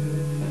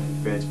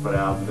bands put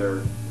out,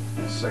 their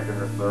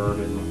second or third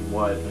and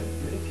what.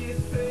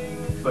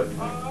 But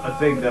a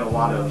thing that a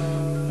lot of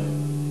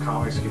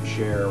comics can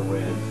share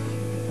with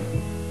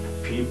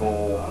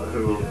people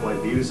who play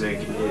music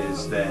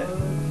is that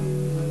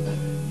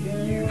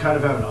you kind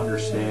of have an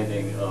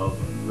understanding of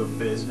the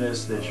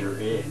business that you're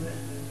in.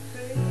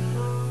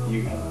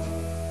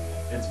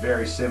 It's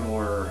very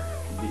similar,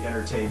 the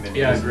entertainment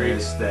Yeah,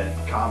 business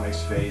that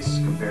comics face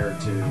compared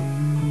to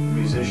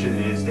musician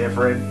is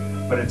different,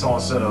 but it's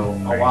also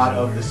a lot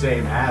of the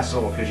same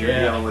hassle because you're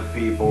dealing with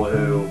people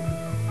who,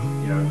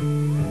 you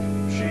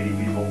know, shady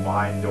people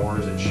behind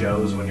doors at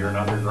shows when you're an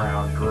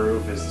underground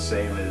group is the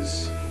same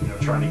as, you know,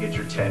 trying to get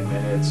your 10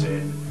 minutes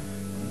in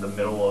the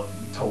middle of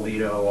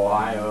Toledo,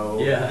 Ohio.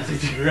 Yeah,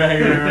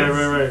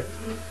 right.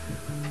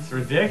 It's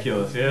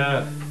ridiculous,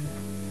 yeah.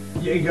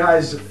 You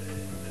guys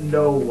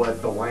know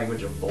what the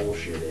language of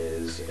bullshit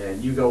is,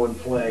 and you go and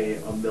play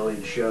a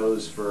million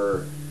shows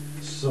for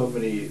so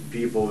many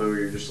people who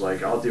you're just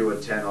like, I'll do a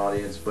 10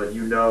 audience, but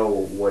you know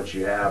what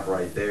you have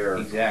right there.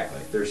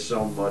 Exactly. There's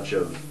so much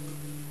of,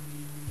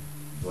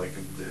 like,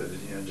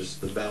 you know,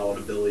 just the Ballad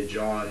of Billy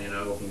John, you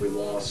know, we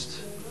lost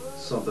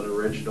something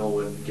original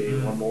and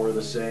gained one more of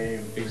the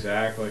same.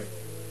 Exactly.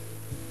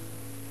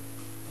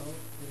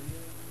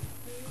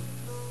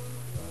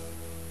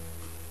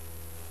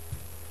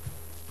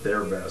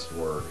 Their best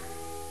work.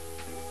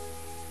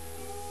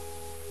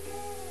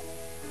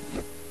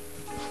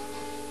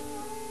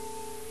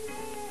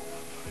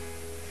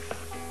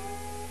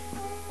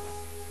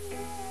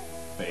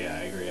 But yeah,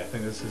 I agree. I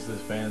think this is this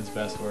band's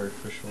best work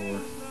for sure.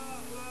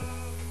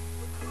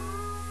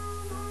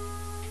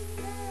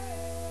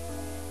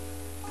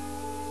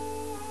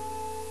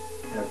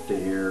 Have to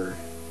hear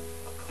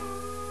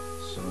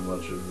so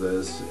much of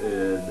this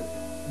in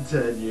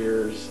 10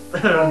 years.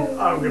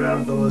 I'm gonna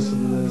have to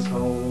listen to this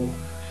whole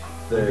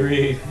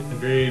thing.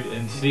 Agreed,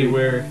 and see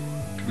where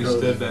we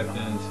stood back then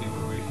and see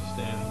where we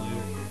stand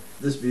later.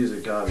 This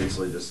music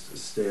obviously just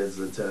stands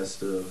the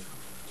test of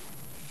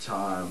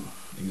time.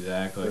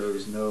 Exactly.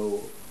 There's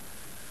no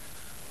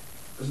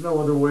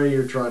other way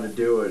you're trying to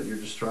do it. You're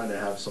just trying to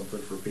have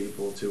something for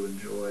people to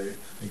enjoy.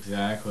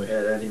 Exactly.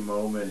 At any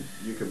moment,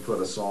 you can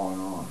put a song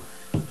on.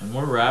 And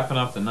we're wrapping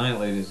up the night,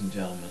 ladies and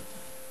gentlemen.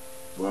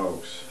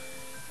 Folks.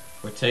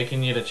 We're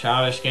taking you to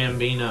Childish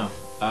Gambino.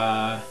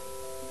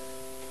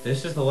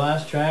 This is the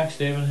last track,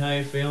 Steven. How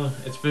you feeling?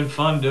 It's been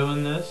fun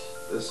doing this.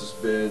 This has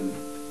been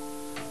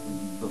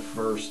the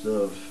first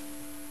of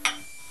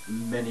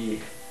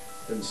many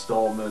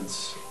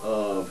installments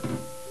of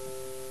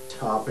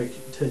Topic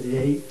to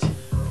Date.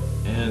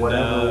 And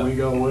whatever we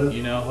go with.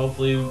 You know,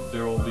 hopefully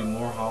there will be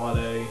more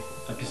holiday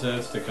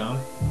episodes to come.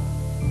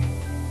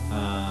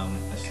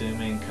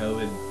 Assuming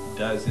COVID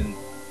doesn't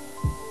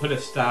put a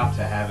stop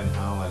to having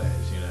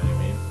holidays, you know what I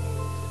mean?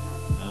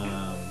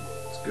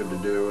 It's good to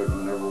do it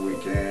whenever we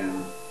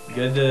can.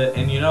 Good to,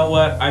 and you know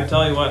what? I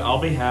tell you what, I'll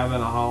be having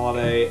a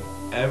holiday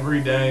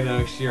every day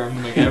next year. I'm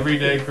gonna make every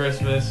day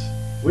Christmas.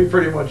 We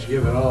pretty much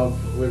given up.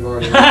 We've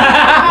already.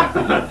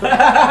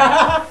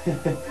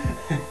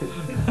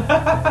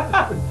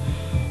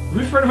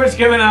 We've pretty much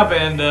given up,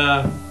 and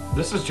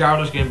this is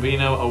Childish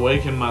Gambino,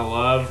 Awaken My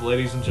Love,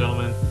 ladies and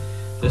gentlemen.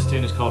 This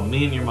tune is called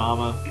Me and Your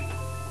Mama.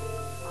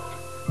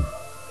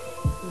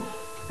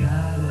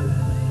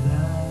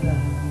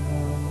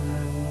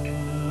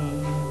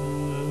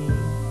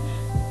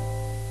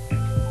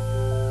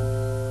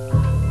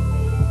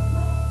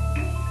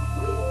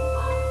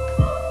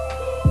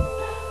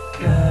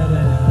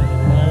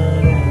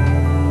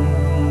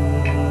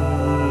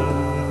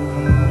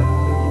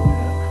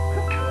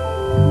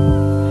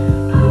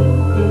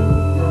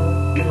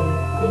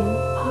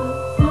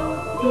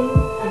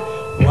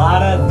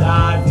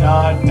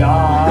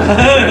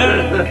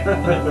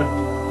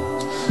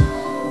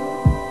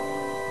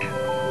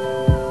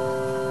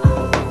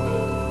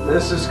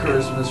 This is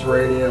Christmas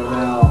radio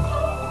now.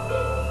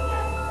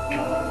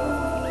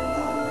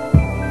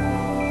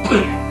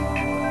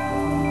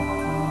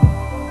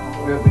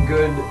 We have the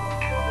good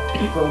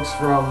folks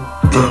from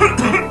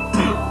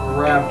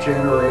Rap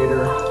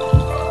Generator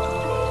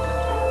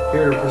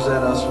here to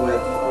present us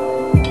with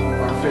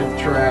our 5th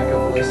track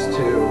of List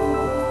 2.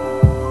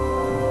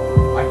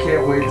 I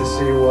can't wait to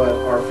see what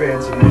our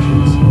fan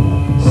submissions.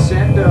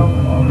 Send them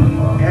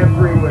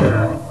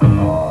everywhere.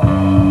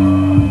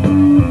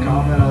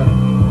 Comment on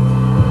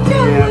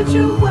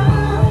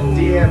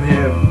DM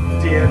him,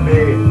 DM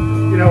me.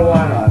 You know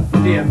why not?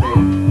 DM me.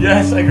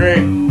 Yes, I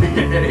agree.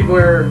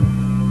 Anywhere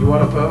you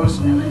want to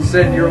post,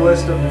 send your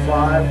list of the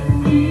 5.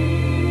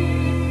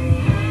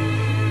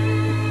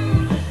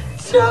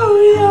 Show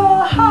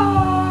your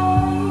heart.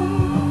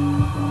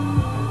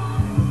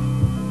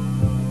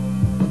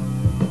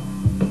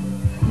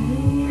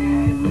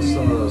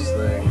 Some of those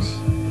things.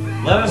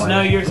 Let us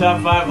know your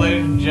top 5,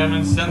 ladies and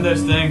gentlemen. Send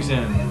those things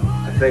in.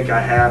 I think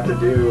I have to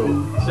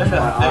do Send a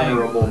my thing.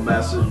 honorable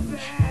message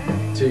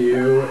to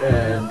you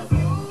and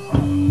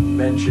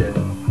mention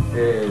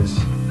is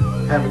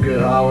have a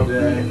good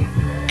holiday.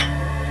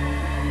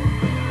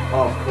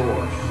 Of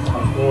course.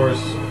 Of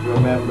course.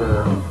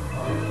 Remember,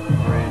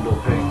 Randall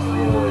Pink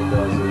Floyd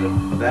does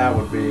it. That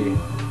would be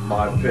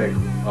my pick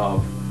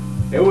of.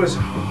 It was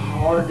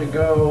hard to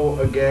go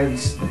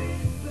against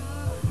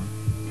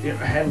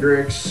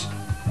Hendrix,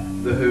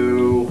 The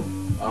Who,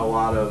 a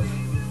lot of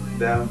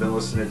them been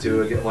listening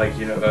to it, like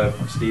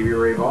Stevie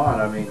Ray Vaughan.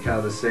 I mean, kind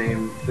of the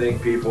same thing.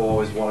 People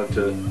always wanted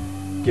to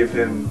give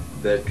him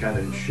that kind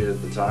of shit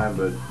at the time,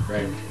 but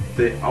Right.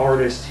 the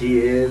artist he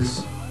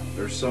is,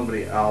 there's so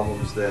many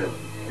albums that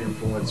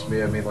influenced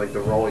me. I mean, like the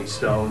Rolling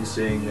Stones,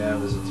 seeing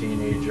them as a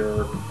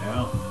teenager.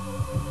 Yeah.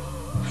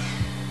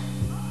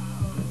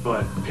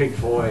 But Pink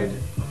Floyd,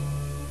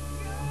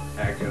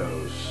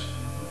 Echoes,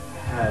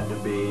 had to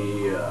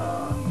be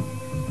a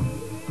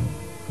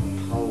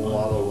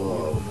lot of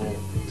love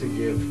to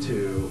give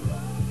to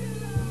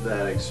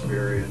that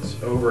experience.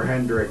 Over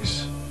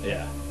Hendrix,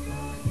 Yeah.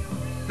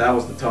 that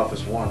was the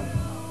toughest one.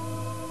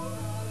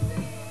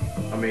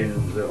 I mean,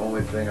 the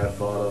only thing I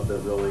thought of that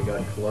really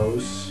got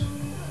close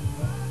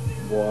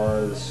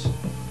was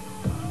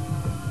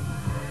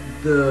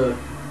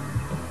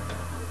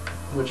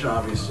which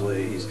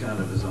obviously he's kind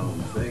of his own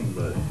thing,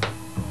 but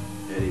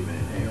Eddie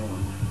Van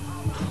Halen.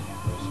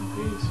 Rest in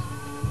peace.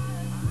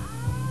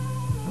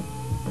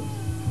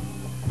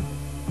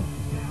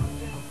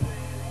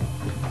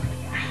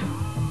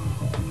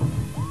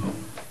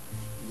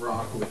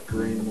 Rock with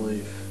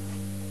Greenleaf.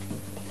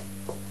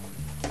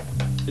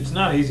 It's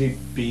not easy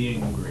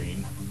being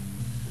green.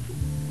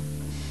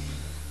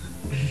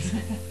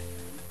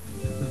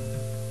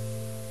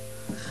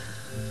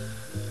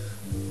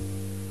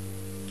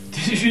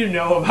 Did you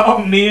know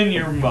about me and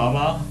your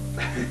mama?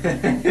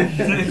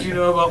 Did you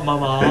know about I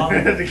mama?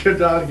 had to get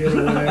down and get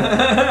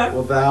away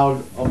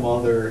without a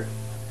mother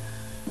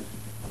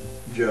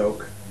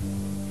joke.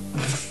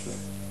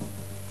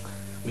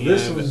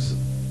 This was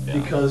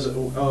because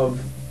of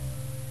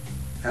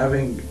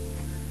having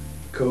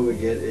COVID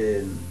get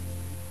in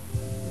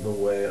the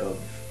way of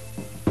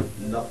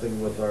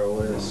nothing with our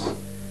list.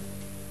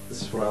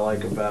 This is what I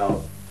like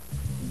about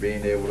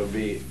being able to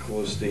be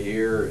close to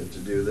here and to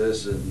do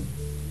this and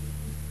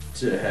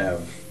to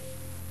have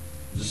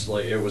just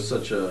like it was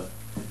such a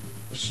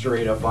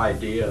straight up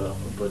idea,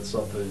 but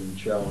something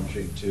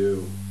challenging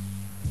too.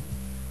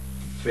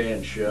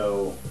 Fan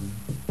show,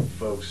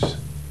 folks.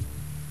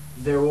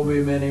 There will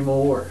be many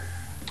more.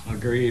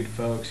 Agreed,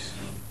 folks.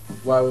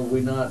 Why would we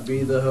not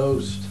be the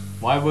host?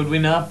 Why would we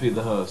not be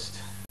the host?